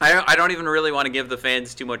 I don't even really want to give the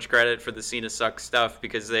fans too much credit for the Cena sucks stuff,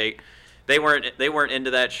 because they weren't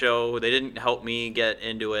into that show. They didn't help me get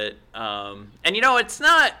into it. And,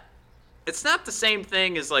 it's not the same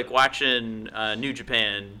thing as, like, watching New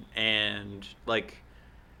Japan and, like,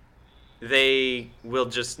 they will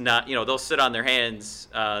just not, they'll sit on their hands,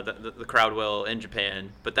 the crowd will in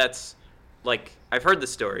Japan. But that's, like, I've heard the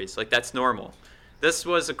stories. Like, that's normal. This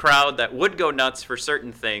was a crowd that would go nuts for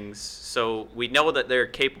certain things, so we know that they're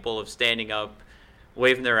capable of standing up,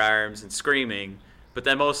 waving their arms, and screaming. But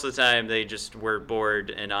then most of the time, they just were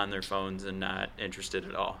bored and on their phones and not interested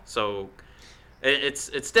at all. So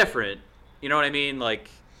it's different. You know what I mean?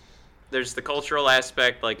 Like, there's the cultural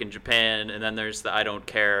aspect, like in Japan, and then there's the I don't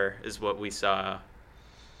care, is what we saw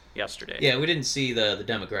yesterday. Yeah, we didn't see the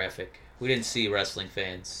demographic. We didn't see wrestling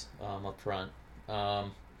fans up front. Yeah.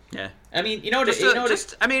 I mean, it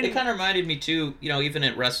kind of reminded me, too, even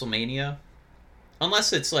at WrestleMania,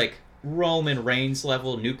 unless it's like Roman Reigns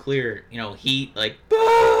level nuclear, heat, like,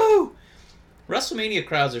 boo! WrestleMania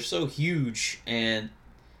crowds are so huge, and,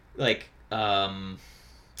 like,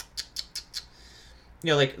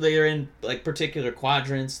 like they're in like particular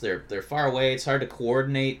quadrants. They're far away. It's hard to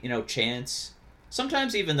coordinate. Chants.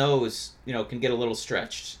 Sometimes even those can get a little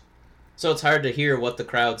stretched. So it's hard to hear what the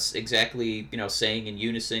crowd's exactly saying in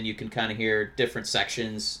unison. You can kind of hear different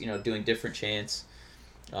sections doing different chants.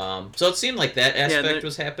 So it seemed like that aspect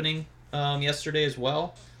was happening yesterday as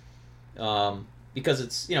well. Because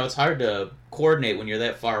it's it's hard to coordinate when you're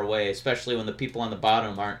that far away, especially when the people on the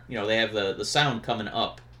bottom aren't they have the sound coming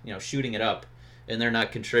up shooting it up. And they're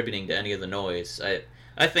not contributing to any of the noise.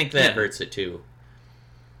 I think that hurts it too.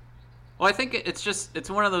 Well, I think it's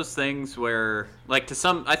one of those things where, like,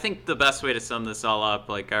 I think the best way to sum this all up,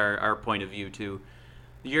 like our point of view too,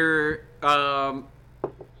 you're not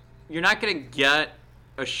gonna get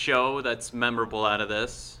a show that's memorable out of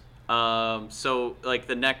this. So like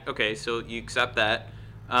so you accept that.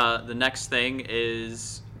 The next thing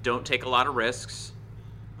is don't take a lot of risks.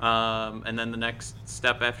 And then the next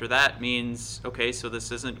step after that means, okay, so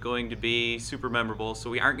this isn't going to be super memorable, so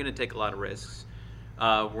we aren't going to take a lot of risks.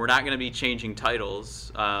 We're not going to be changing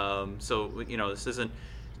titles, so this isn't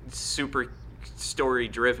super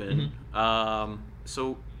story-driven. Mm-hmm.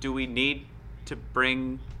 So do we need to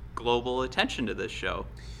bring global attention to this show?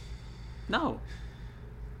 No.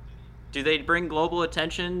 Do they bring global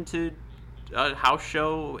attention to a house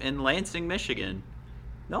show in Lansing, Michigan?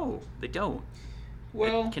 No, they don't.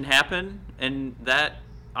 Well, it can happen, and that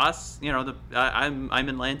I'm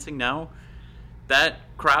in Lansing now. That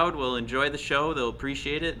crowd will enjoy the show. They'll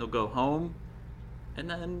appreciate it. They'll go home, and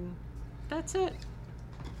then that's it.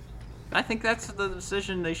 I think that's the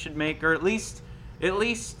decision they should make, or at least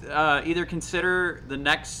either consider the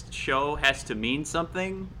next show has to mean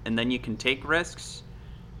something, and then you can take risks.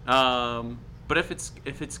 But if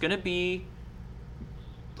it's gonna be,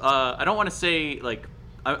 I don't want to say like.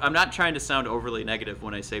 I'm not trying to sound overly negative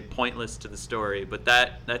when I say pointless to the story, but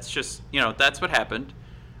that's just that's what happened.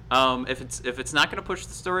 If it's not going to push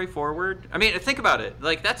the story forward, I mean, think about it.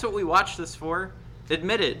 Like, that's what we watched this for.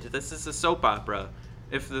 Admitted, this is a soap opera.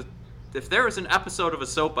 If there was an episode of a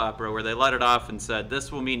soap opera where they let it off and said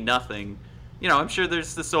this will mean nothing, I'm sure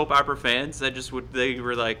there's the soap opera fans that they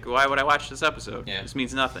were like, why would I watch this episode? Yeah. This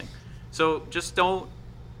means nothing. So just don't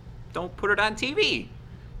put it on TV.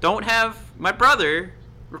 Don't have my brother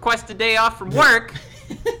request a day off from work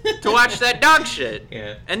to watch that dog shit.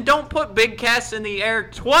 Yeah. And don't put Big Cass in the air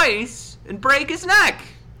twice and break his neck.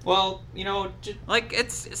 Well,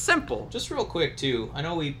 it's simple. Just real quick too. I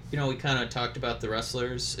know we kind of talked about the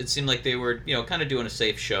wrestlers. It seemed like they were kind of doing a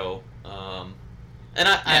safe show. And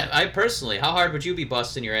I personally, how hard would you be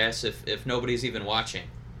busting your ass if nobody's even watching?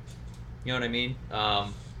 You know what I mean?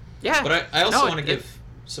 Yeah. But I also want to give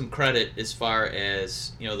some credit as far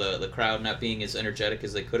as the crowd not being as energetic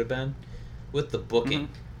as they could have been with the booking.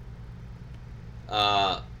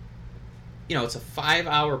 Mm-hmm. It's a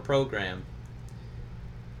 5-hour program,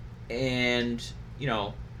 and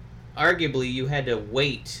arguably you had to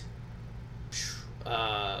wait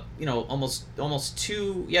almost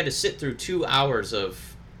two. You had to sit through 2 hours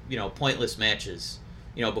of, pointless matches,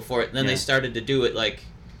 before it. Then they started to do it like,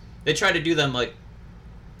 they tried to do them like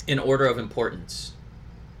in order of importance.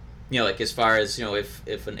 Like as far as,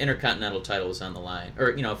 if an Intercontinental title was on the line, or,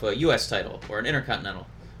 if a U.S. title, or an Intercontinental,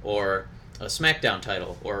 or a SmackDown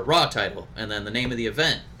title, or a Raw title, and then the name of the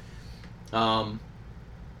event.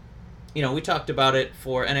 We talked about it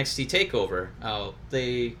for NXT TakeOver.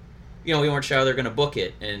 They, we weren't sure how they're going to book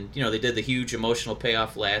it, and, they did the huge emotional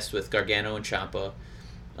payoff last with Gargano and Ciampa.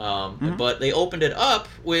 But they opened it up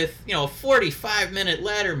with, a 45-minute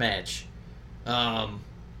ladder match.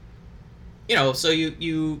 So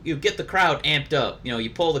you get the crowd amped up. You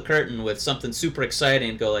pull the curtain with something super exciting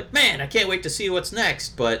and go like, man, I can't wait to see what's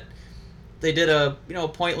next. But they did a,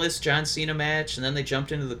 pointless John Cena match, and then they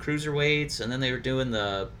jumped into the cruiserweights, and then they were doing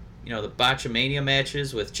the, the Botchamania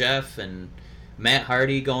matches with Jeff and Matt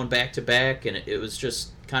Hardy going back to back, and it was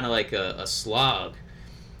just kind of like a slog.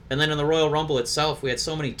 And then in the Royal Rumble itself, we had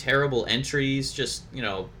so many terrible entries, just,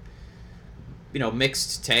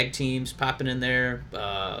 mixed tag teams popping in there.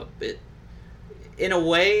 In a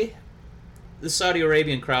way, the Saudi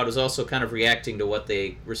Arabian crowd is also kind of reacting to what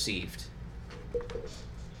they received.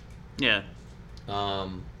 Yeah.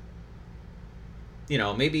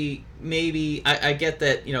 Maybe I get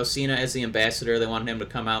that, Cena as the ambassador, they wanted him to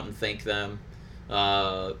come out and thank them,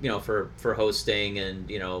 for hosting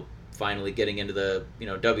and, finally getting into the,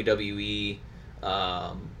 WWE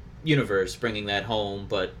universe, bringing that home.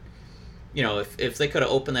 But, if they could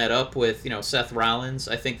have opened that up with, Seth Rollins,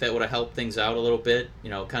 I think that would have helped things out a little bit,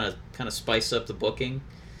 kind of spice up the booking.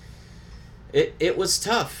 It was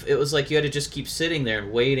tough. It was like you had to just keep sitting there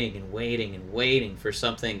and waiting and waiting and waiting for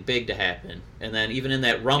something big to happen. And then even in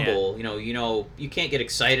that Rumble, you can't get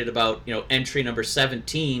excited about, entry number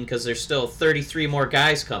 17 because there's still 33 more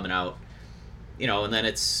guys coming out. And then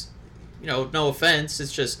it's, no offense,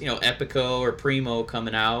 it's just, Epico or Primo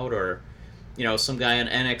coming out, or, some guy on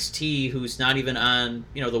NXT who's not even on,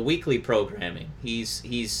 the weekly programming.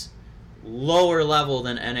 He's lower level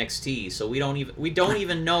than NXT, so we don't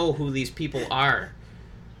even know who these people are.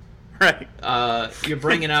 Right. You're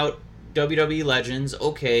bringing out WWE legends.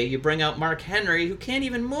 Okay, you bring out Mark Henry, who can't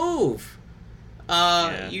even move.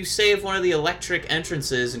 You save one of the electric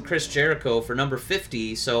entrances in Chris Jericho for number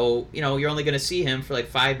 50, so you're only going to see him for like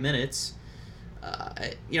 5 minutes.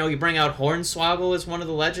 You bring out Hornswoggle as one of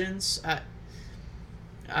the legends.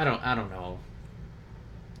 I don't know.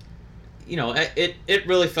 It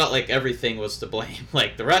really felt like everything was to blame.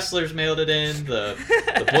 Like, the wrestlers mailed it in, the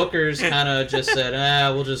bookers kind of just said,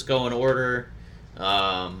 we'll just go in order.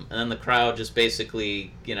 And then the crowd just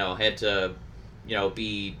basically, had to,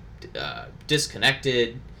 be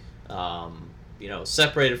disconnected,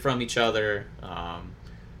 separated from each other.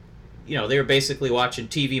 They were basically watching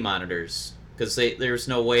TV monitors because there's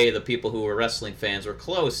no way the people who were wrestling fans were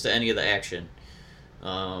close to any of the action.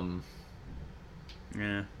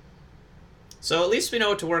 Yeah. So at least we know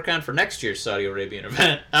what to work on for next year's Saudi Arabian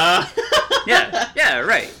event. Yeah,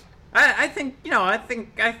 right. I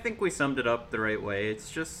think we summed it up the right way.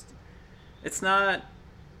 It's just, it's not,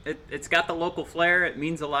 it's got the local flair. It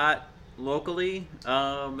means a lot locally,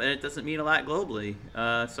 and it doesn't mean a lot globally.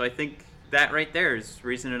 So I think that right there is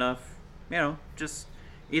reason enough. Just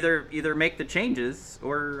either make the changes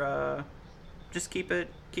or just keep it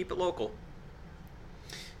local.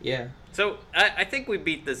 Yeah. So I think we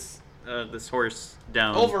beat this horse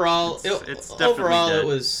down. Overall, it's definitely dead.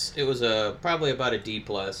 it was probably about a D+.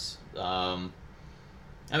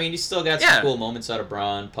 You still got some cool moments out of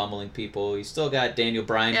Braun pummeling people. You still got Daniel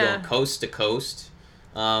Bryan going coast to coast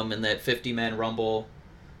in that 50-man Rumble.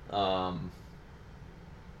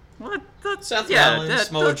 Seth Rollins,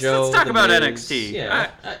 Samoa Joe. Let's talk about Miz. NXT. Yeah,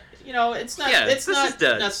 it's not. Yeah, it's not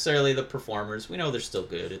dead. necessarily the performers. We know they're still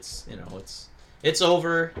good. It's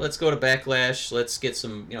over. Let's go to Backlash. Let's get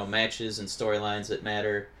some matches and storylines that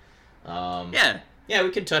matter. We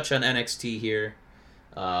can touch on NXT here.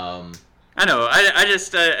 I know. I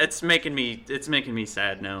just it's making me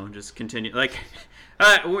sad now. Just continue like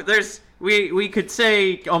we could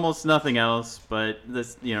say almost nothing else, but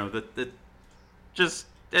this just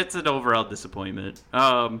it's an overall disappointment.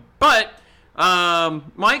 But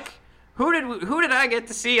Mike, who did I get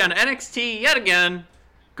to see on NXT yet again?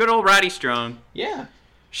 Good old Roddy Strong. Yeah.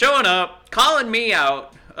 Showing up, calling me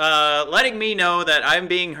out, letting me know that I'm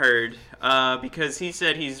being heard, because he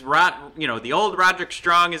said the old Roderick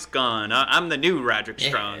Strong is gone. I'm the new Roderick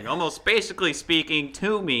Strong. Almost basically speaking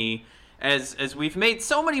to me, as we've made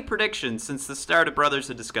so many predictions since the start of Brothers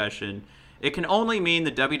of Discussion, it can only mean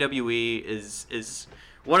the WWE is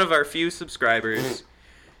one of our few subscribers,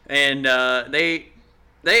 and they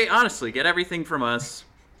They honestly get everything from us.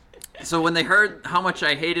 So when they heard how much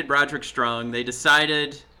I hated Roderick Strong, they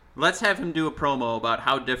decided, let's have him do a promo about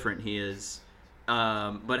how different he is,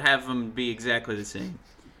 but have him be exactly the same.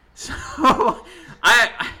 So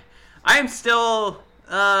I am still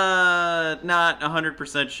not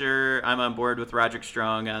 100% sure I'm on board with Roderick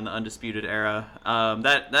Strong on the Undisputed Era.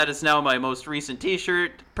 That is now my most recent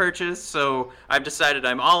T-shirt purchase, so I've decided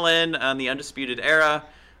I'm all in on the Undisputed Era.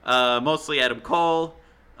 Mostly Adam Cole,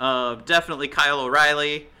 definitely Kyle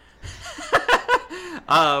O'Reilly.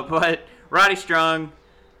 But Roddy Strong,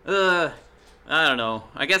 I don't know.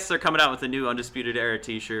 I guess they're coming out with a new Undisputed Era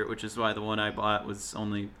T-shirt, which is why the one I bought was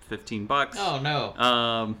only $15. Oh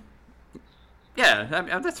no. Yeah,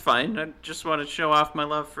 that's fine. I just want to show off my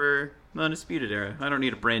love for the Undisputed Era. I don't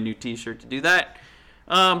need a brand new T-shirt to do that.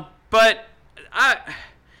 But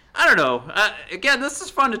I don't know. Again, this is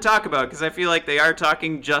fun to talk about because I feel like they are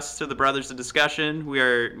talking just to the brothers of discussion. We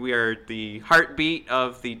are the heartbeat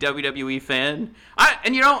of the WWE fan.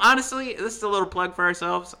 And you know, honestly, this is a little plug for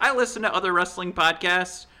ourselves. I listen to other wrestling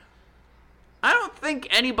podcasts. I don't think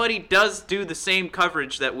anybody does do the same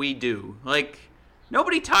coverage that we do. Like,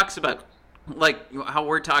 nobody talks about like how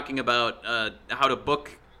we're talking about how to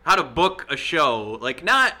book a show. Like,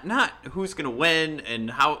 not who's gonna win and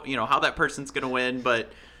how that person's gonna win,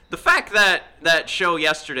 but the fact that that show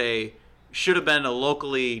yesterday should have been a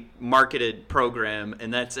locally marketed program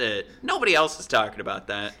and that's it. Nobody else is talking about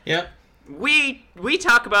that. Yep. We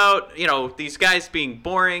talk about, these guys being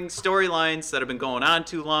boring, storylines that have been going on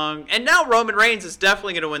too long. And now Roman Reigns is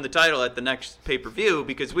definitely going to win the title at the next pay-per-view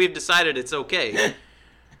because we've decided it's okay.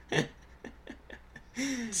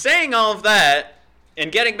 Saying all of that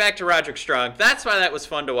and getting back to Roderick Strong, that's why that was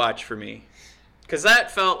fun to watch for me. Because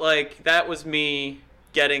that felt like that was me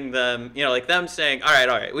getting them, like them saying, all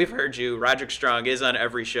right, we've heard you. Roderick Strong is on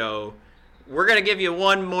every show. We're going to give you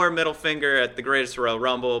one more middle finger at the Greatest Royal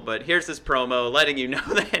Rumble, but here's this promo letting you know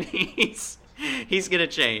that he's going to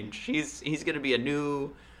change. He's going to be a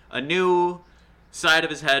new side of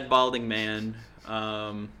his head balding man.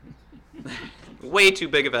 Way too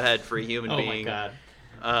big of a head for a human being. Oh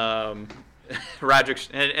my God. Roderick,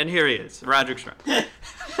 and here he is, Roderick Strong.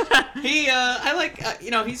 I like,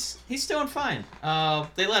 he's doing fine.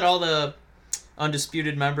 They let all the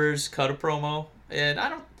Undisputed members cut a promo, and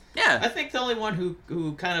I think the only one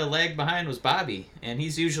who kind of lagged behind was Bobby, and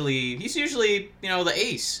he's usually the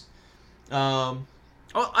ace. Well,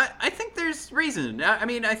 I think there's reason. I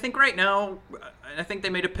mean, I think right now, I think they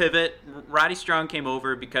made a pivot. Roddy Strong came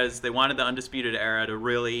over because they wanted the Undisputed Era to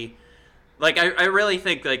really, like, I really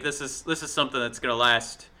think like this is something that's gonna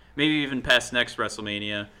last, maybe even past next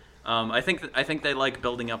WrestleMania. I think they like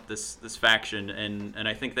building up this faction, and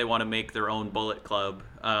I think they want to make their own Bullet Club.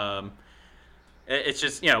 It's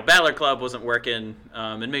just, Balor Club wasn't working,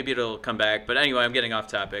 and maybe it'll come back. But anyway, I'm getting off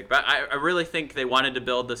topic. But I really think they wanted to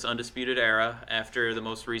build this Undisputed Era after the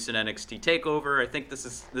most recent NXT TakeOver. I think this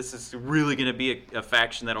is really going to be a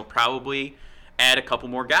faction that'll probably add a couple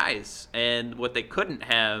more guys. And what they couldn't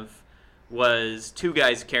have was two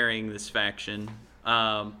guys carrying this faction.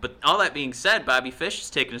 But all that being said, Bobby Fish has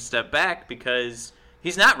taken a step back because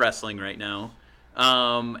he's not wrestling right now.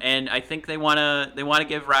 And I think they want to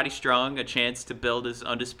give Roddy Strong a chance to build his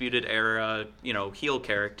Undisputed Era, heel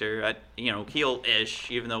character,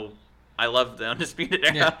 heel-ish, even though I love the Undisputed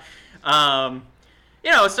Era.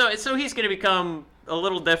 Yeah. So he's going to become a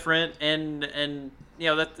little different, and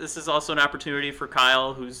that this is also an opportunity for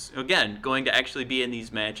Kyle, who's again going to actually be in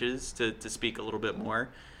these matches to speak a little bit more.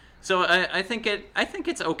 So I think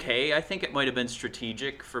it's okay. I think it might have been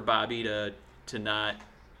strategic for Bobby to not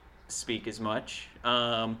speak as much,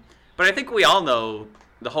 but I think we all know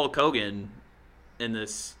the Hulk Hogan in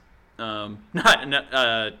this. That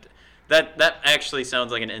actually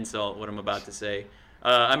sounds like an insult. What I'm about to say,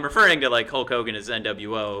 I'm referring to like Hulk Hogan as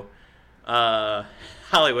NWO,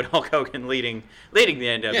 Hollywood Hulk Hogan leading the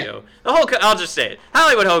NWO. Yeah. I'll just say it.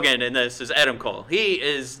 Hollywood Hogan in this is Adam Cole. He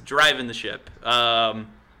is driving the ship.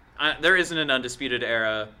 There isn't an Undisputed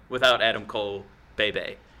Era without Adam Cole,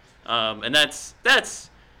 baby, and that's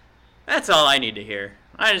all I need to hear.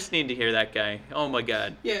 I just need to hear that guy. Oh my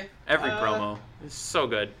God. Yeah. Every promo is so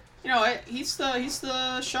good. He's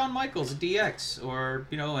the Shawn Michaels of DX, or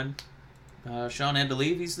and Shawn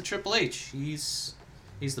Andaleave, he's the Triple H. He's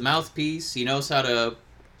the mouthpiece. He knows how to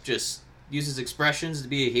just use his expressions to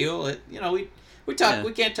be a heel. We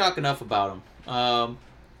can't talk enough about him.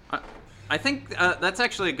 I think that's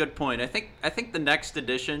actually a good point. I think the next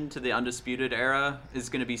addition to the Undisputed Era is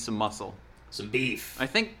going to be some muscle. Some beef. I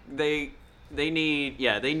think they need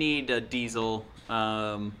a Diesel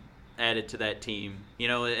added to that team.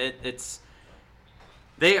 It's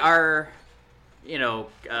they are,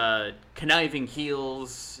 conniving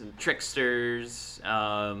heels and tricksters,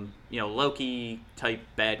 Loki-type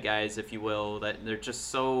bad guys, if you will, that they're just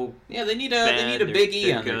so they need a Big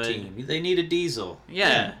E on their team. They need a Diesel.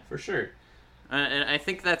 Yeah, for sure. And I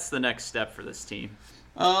think that's the next step for this team.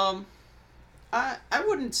 I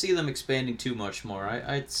wouldn't see them expanding too much more.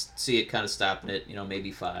 I'd see it kind of stopping at,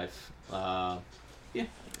 maybe 5. Yeah.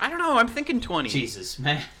 I don't know. I'm thinking 20. Jesus,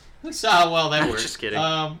 man. We saw how well that worked. Just kidding.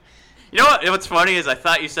 You know what's funny is I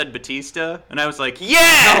thought you said Batista, and I was like,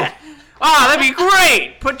 yeah! No. Oh, that'd be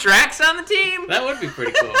great! Put Drax on the team? That would be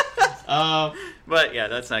pretty cool. But yeah,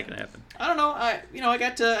 that's not gonna happen. I don't know. I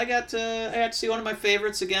got to see one of my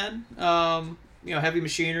favorites again. Heavy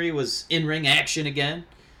Machinery was in-ring action again.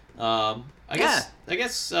 I guess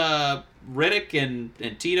Riddick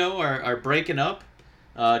and Tino are breaking up.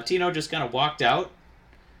 Tino just kind of walked out.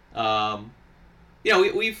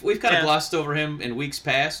 We've kind of glossed over him in weeks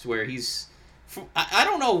past, where I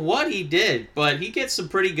don't know what he did, but he gets some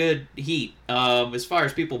pretty good heat as far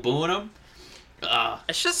as people booing him.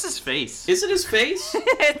 It's just his face. Is it his face?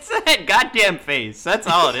 It's that goddamn face. That's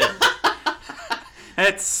all it is.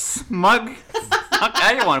 It's smug.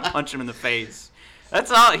 I didn't want to punch him in the face.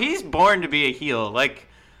 That's all. He's born to be a heel. Like,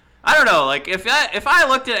 I don't know. Like, if I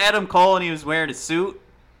looked at Adam Cole and he was wearing a suit,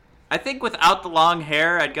 I think without the long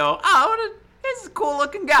hair, I'd go, oh, he's a cool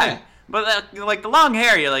looking guy. Yeah. But like the long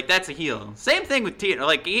hair, you're like, that's a heel. Same thing with Tino.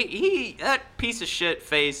 Like he that piece of shit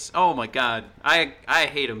face. Oh my god, I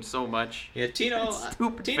hate him so much. Yeah, Tino.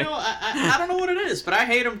 I don't know what it is, but I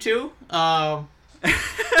hate him too.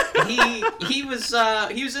 He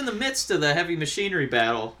was in the midst of the Heavy Machinery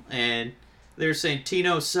battle, and they were saying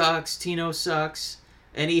Tino sucks,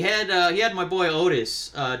 and he had my boy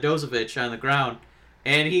Otis Dozovich on the ground,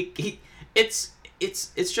 and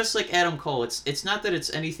it's just like Adam Cole. It's not that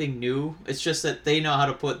it's anything new. It's just that they know how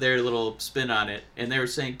to put their little spin on it. And they were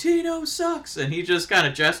saying, Tino sucks. And he just kind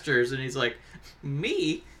of gestures and he's like,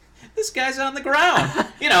 me? This guy's on the ground.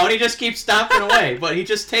 And he just keeps stomping away. But he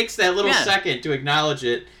just takes that little second to acknowledge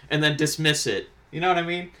it and then dismiss it. You know what I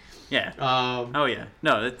mean? Yeah. Oh, yeah.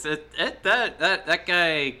 No, that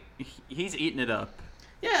guy, he's eating it up.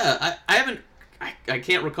 Yeah, I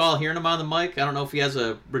can't recall hearing him on the mic. I don't know if he has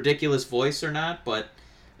a ridiculous voice or not, but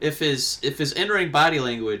if his in-ring body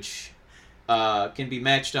language can be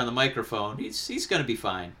matched on the microphone, he's going to be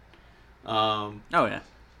fine. Oh yeah.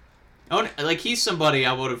 Like, he's somebody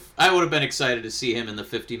I would have been excited to see him in the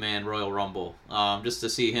 50-man Royal Rumble, just to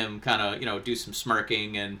see him kind of do some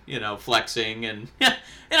smirking and flexing and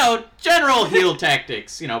general heel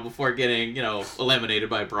tactics before getting eliminated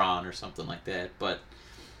by Braun or something like that, but.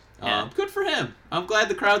 Yeah. Good for him. I'm glad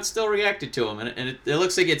the crowd still reacted to him, and it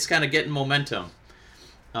looks like it's kind of getting momentum.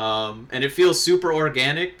 And it feels super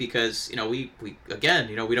organic because we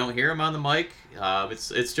don't hear him on the mic.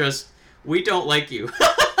 It's just we don't like you.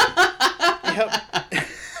 Yep.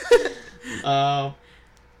 Well,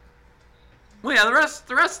 yeah. The rest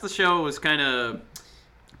of the show was kind of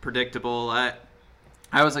predictable.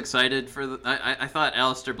 I was excited for I thought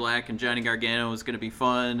Aleister Black and Johnny Gargano was going to be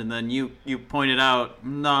fun, and then you pointed out,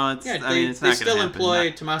 no, it's not going to happen. They still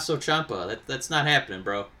employ Tommaso Ciampa. That's not happening,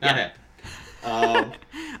 bro. Not happening.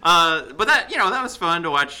 But that was fun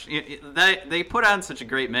to watch. They put on such a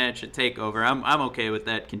great match at TakeOver. I'm okay with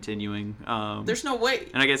that continuing. There's no way.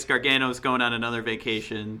 And I guess Gargano's going on another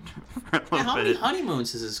vacation for a little bit. How many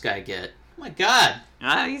honeymoons does this guy get? Oh my god.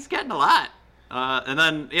 He's getting a lot. And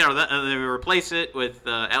then, they replace it with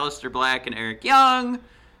Aleister Black and Eric Young.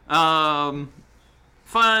 Fun,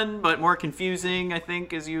 but more confusing, I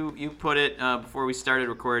think, as you put it before we started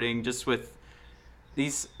recording, just with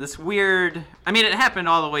this weird... I mean, it happened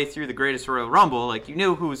all the way through the Greatest Royal Rumble. Like, you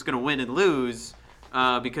knew who was going to win and lose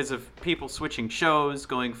because of people switching shows,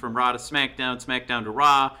 going from Raw to SmackDown to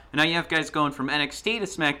Raw. And now you have guys going from NXT to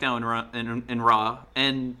SmackDown and Raw,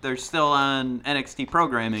 and they're still on NXT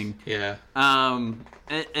programming. Yeah.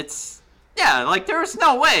 It's... Yeah, like, there was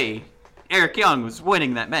no way Eric Young was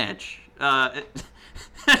winning that match.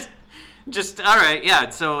 Just, all right, yeah,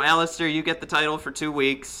 so Aleister, you get the title for 2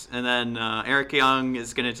 weeks, and then Eric Young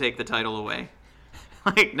is going to take the title away.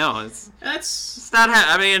 Like, no, it's not.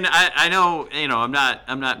 I mean, I know,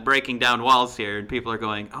 I'm not breaking down walls here, and people are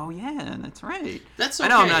going, oh yeah, that's right. That's okay. I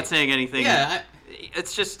know I'm not saying anything. Yeah,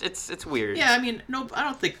 it's just it's weird. Yeah, I mean, no, I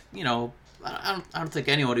don't think I don't think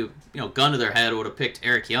anyone who gun to their head would have picked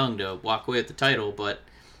Eric Young to walk away with the title, but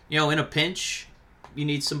in a pinch, you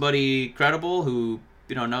need somebody credible who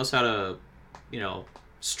knows how to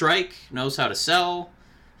strike, knows how to sell.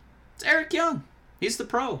 It's Eric Young. He's the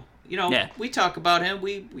pro. We talk about him.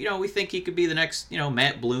 We think he could be the next,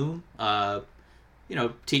 Matt Bloom.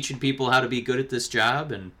 teaching people how to be good at this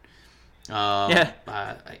job, and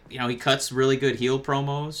he cuts really good heel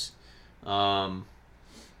promos. I'm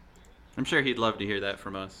sure he'd love to hear that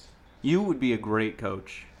from us. You would be a great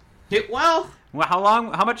coach. Well,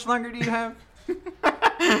 how much longer do you have?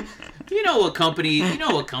 You know what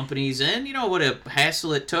company's in. You know what a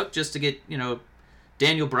hassle it took just to get,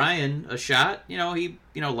 Daniel Bryan a shot. He,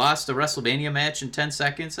 lost a WrestleMania match in 10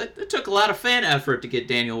 seconds. It took a lot of fan effort to get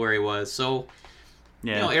Daniel where he was. So,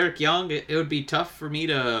 Eric Young, it would be tough for me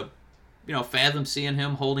to, fathom seeing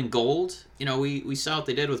him holding gold. We saw what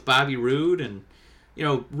they did with Bobby Roode, and,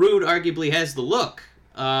 Roode arguably has the look.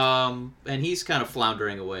 And he's kind of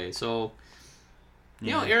floundering away. So,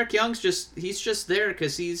 Eric Young's just there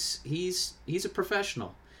because he's a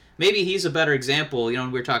professional. Maybe he's a better example. We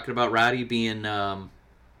were talking about Roddy being,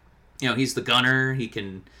 he's the gunner. He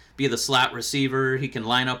can be the slot receiver. He can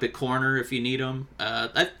line up at corner if you need him.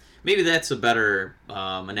 Maybe that's a better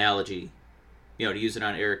analogy, to use it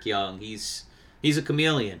on Eric Young. He's a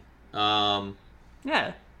chameleon.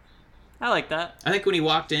 Yeah. I like that. I think when he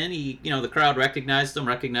walked in, the crowd recognized him,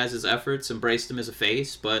 recognized his efforts, embraced him as a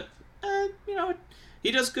face. But,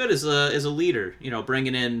 he does good as a leader.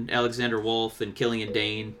 Bringing in Alexander Wolf and Killian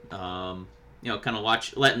Dane. Kind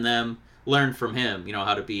of letting them learn from him.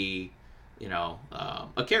 How to be,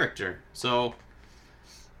 a character. So,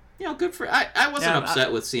 good for. I wasn't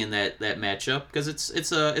upset with seeing that matchup because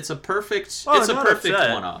it's a perfect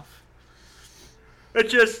one-off.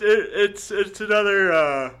 It's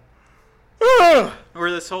another. Where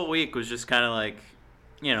this whole week was just kind of like,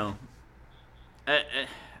 you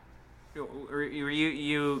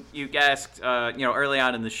asked, early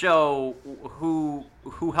on in the show who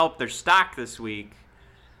helped their stock this week.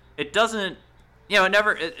 It doesn't,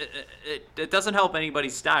 it doesn't help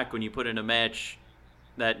anybody's stock when you put in a match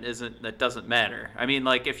that doesn't matter. I mean,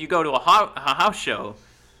 like if you go to a house show,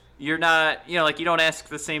 you're not, you don't ask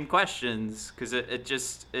the same questions because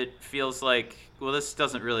it feels like, well, this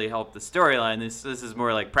doesn't really help the storyline. This is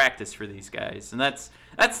more like practice for these guys, and that's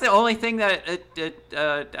the only thing that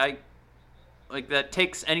that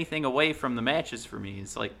takes anything away from the matches for me.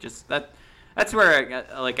 It's like just that's where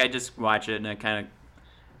I just watch it and I kind of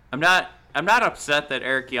I'm not upset that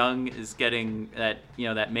Eric Young is getting that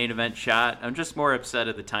that main event shot. I'm just more upset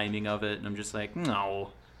at the timing of it, and I'm just like no,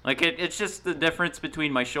 like it's just the difference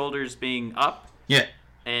between my shoulders being up. Yeah.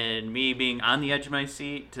 And me being on the edge of my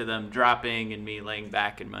seat to them dropping and me laying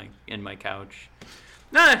back in my couch.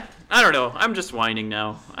 Nah, I don't know. I'm just whining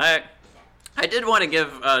now. I did want to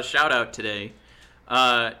give a shout out today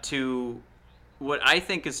to what I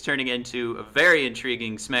think is turning into a very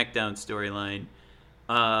intriguing SmackDown storyline.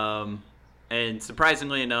 And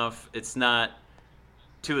surprisingly enough, it's not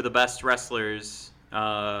two of the best wrestlers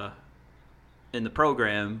in the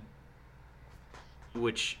program,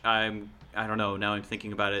 which I don't know. Now I'm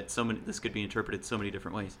thinking about it. This could be interpreted so many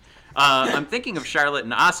different ways. I'm thinking of Charlotte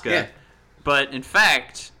and Asuka, but in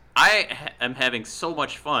fact, I am having so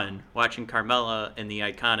much fun watching Carmella and the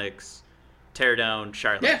Iconics tear down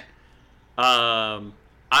Charlotte. Yeah.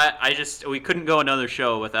 We couldn't go another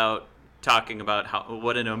show without talking about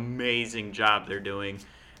what an amazing job they're doing.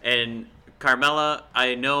 And Carmella,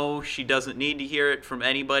 I know she doesn't need to hear it from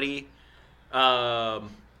anybody.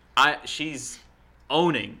 She's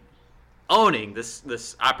owning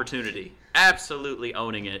this opportunity, absolutely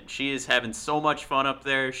owning it. She is having so much fun up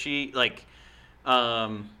there. She I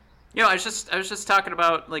was just talking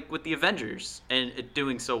about with the Avengers and it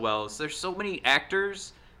doing so well. So there's so many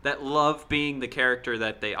actors that love being the character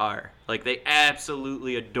that they are. They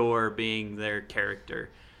absolutely adore being their character.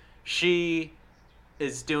 She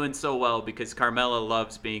is doing so well because Carmella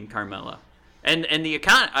loves being Carmella. And the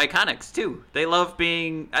Iconics too. They love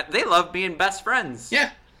being best friends.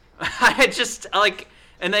 Yeah. I just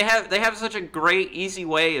and they have such a great easy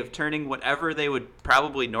way of turning whatever they would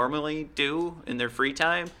probably normally do in their free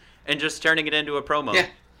time and just turning it into a promo. Yeah.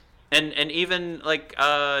 And even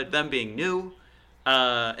them being new,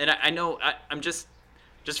 and I know I'm just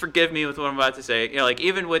forgive me with what I'm about to say.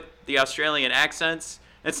 Even with the Australian accents,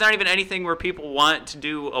 it's not even anything where people want to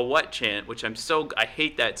do a what chant, which I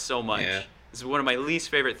hate that so much. Yeah. This is one of my least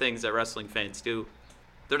favorite things that wrestling fans do.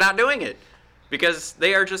 They're not doing it because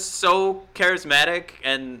they are just so charismatic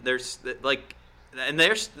and they're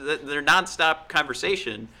nonstop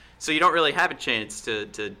conversation. So you don't really have a chance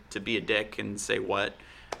to be a dick and say what.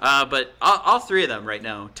 But all three of them right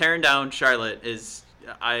now, tearing down Charlotte is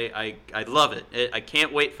I love it. I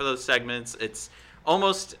can't wait for those segments. It's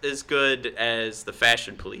almost as good as the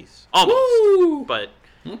Fashion Police. Almost. Woo! But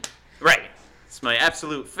right. It's my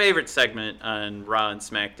absolute favorite segment on Raw and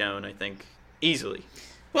SmackDown, I think, easily.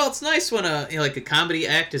 Well, it's nice when a comedy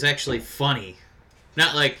act is actually funny,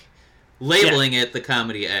 not like labeling it the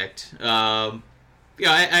comedy act. I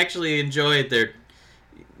actually enjoyed their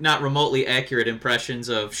not remotely accurate impressions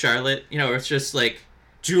of Charlotte. It's just like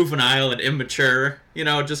juvenile and immature.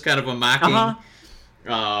 Just kind of a mocking.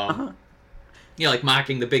 Like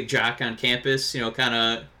mocking the big jock on campus. Kind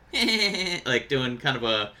of like doing kind of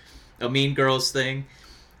a Mean Girls thing.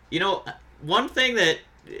 One thing that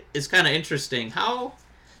is kind of interesting. How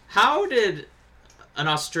did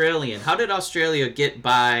Australia get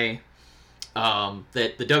by the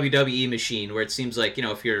WWE machine, where it seems like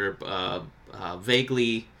if you're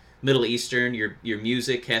vaguely Middle Eastern, your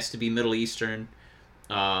music has to be Middle Eastern.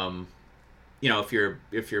 If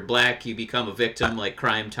you're black, you become a victim, like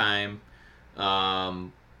Crime Time.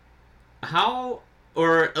 Look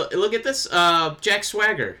at this, Jack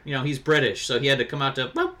Swagger. He's British, so he had to come out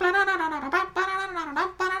to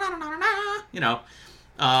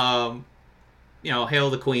Hail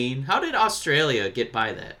the Queen. How did Australia get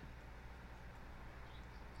by that?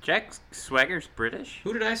 Jack Swagger's British?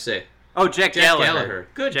 Who did I say? Oh, Jack Gallagher.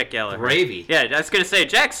 Good. Jack Gallagher. Gravy. Yeah, I was going to say,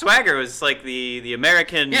 Jack Swagger was like the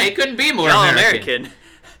American... Yeah, he couldn't be more American.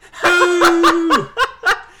 Boo!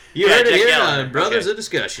 You heard it here on Brothers of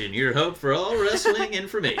Discussion, your hub for all wrestling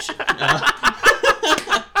information. All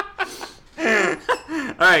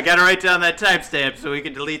right, got to write down that timestamp so we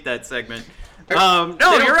can delete that segment. No,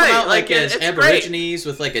 you're right. Out like as Aborigines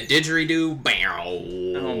with like a didgeridoo.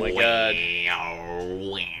 Oh my god!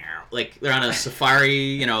 Like they're on a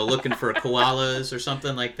safari, looking for koalas or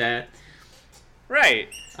something like that. Right.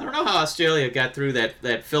 I don't know how Australia got through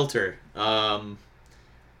that filter. I'm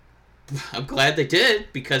glad they did,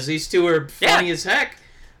 because these two are funny as heck.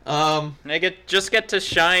 They get to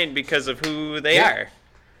shine because of who they are.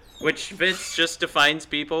 Which Vince just defines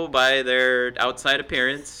people by their outside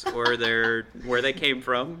appearance or where they came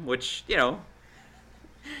from, which,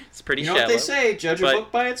 it's pretty shallow. You know what they say, judge a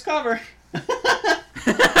book by its cover.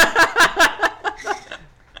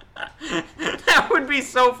 That would be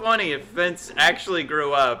so funny if Vince actually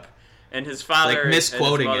grew up and his father and his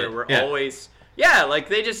mother were always... Yeah, like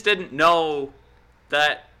they just didn't know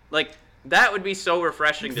that, like... That would be so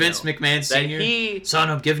refreshing to Vince know. McMahon Sr.,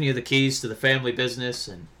 son, I'm giving you the keys to the family business,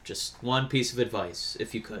 and just one piece of advice,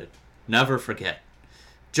 if you could. Never forget.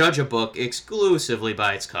 Judge a book exclusively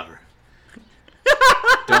by its cover.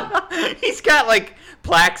 He's got, like,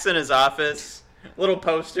 plaques in his office, little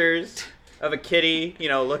posters of a kitty,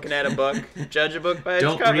 looking at a book. Judge a book by its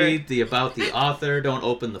cover. Don't read about the author. Don't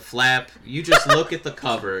open the flap. You just look at the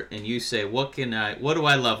cover, and you say, what do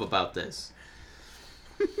I love about this?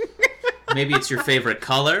 Maybe it's your favorite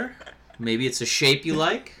color. Maybe it's a shape you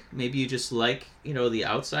like. Maybe you just like, the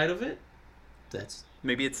outside of it.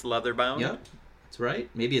 Maybe it's leather bound. Yep, that's right.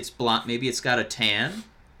 Maybe it's blonde. Maybe it's got a tan.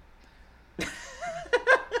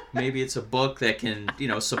 Maybe it's a book that can,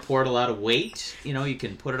 support a lot of weight. You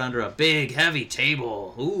can put it under a big, heavy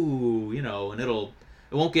table. Ooh, and it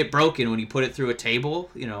won't get broken when you put it through a table.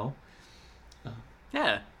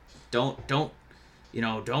 Yeah. Don't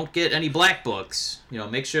get any black books.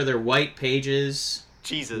 Make sure they're white pages.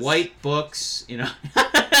 Jesus. White books,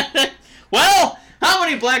 Well, how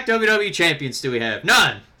many black WWE champions do we have?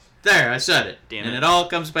 None. There, I said it. Damn and it. It all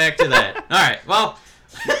comes back to that. All right, well.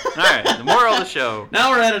 All right, the moral of the show.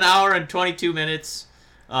 Now we're at an hour and 22 minutes.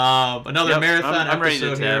 Another marathon I'm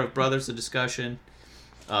episode here of Brothers of Discussion.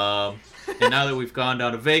 And now that we've gone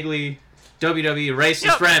down a vaguely WWE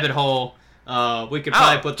racist rabbit hole, we could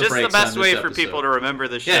probably put the brakes on this episode. Just the best way for people to remember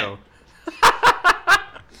the show.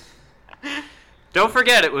 Don't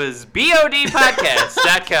forget, it was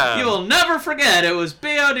bodpodcast.com. You will never forget, it was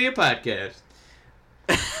BOD Podcast.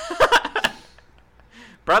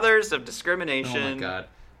 Brothers of Discrimination. Oh, my God.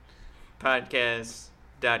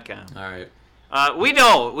 Podcast.com. All right. We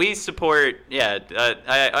know. We support. Yeah.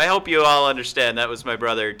 I hope you all understand that was my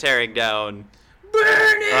brother tearing down.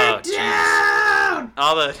 Burn it down! Geez.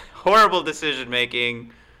 All the horrible decision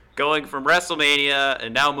making, going from WrestleMania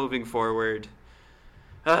and now moving forward.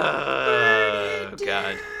 Oh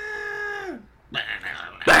God.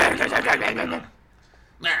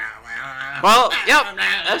 Well, yep,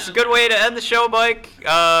 that's a good way to end the show, Mike.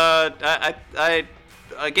 I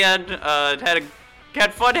again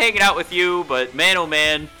had fun hanging out with you, but man, oh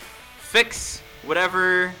man, fix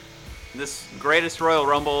whatever this greatest Royal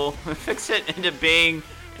Rumble, fix it into being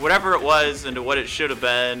whatever it was, into what it should have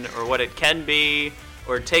been, or what it can be,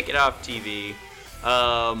 or take it off TV.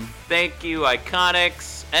 Thank you,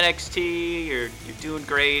 Iconics, NXT. You're doing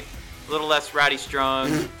great. A little less Roddy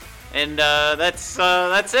Strong. And that's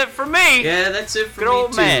it for me. Yeah, that's it for good me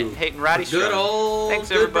old too. man hating Roddy Strong. Good old Thanks,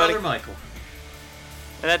 good everybody. brother Michael.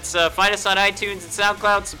 And that's find us on iTunes and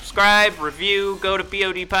SoundCloud. Subscribe, review. Go to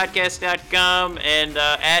bodpodcast.com and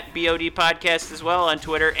at bodpodcast as well on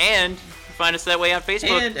Twitter, and find us that way on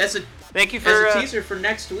Facebook. And as a teaser for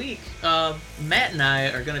next week, Matt and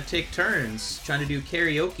I are gonna take turns trying to do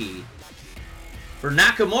karaoke for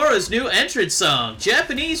Nakamura's new entrance song,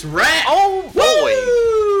 Japanese Rap. Oh boy!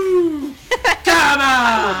 Woo! Come on!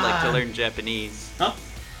 I would like to learn Japanese. Huh?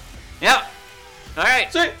 Yep. All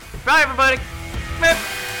right. Sweet. Bye, everybody.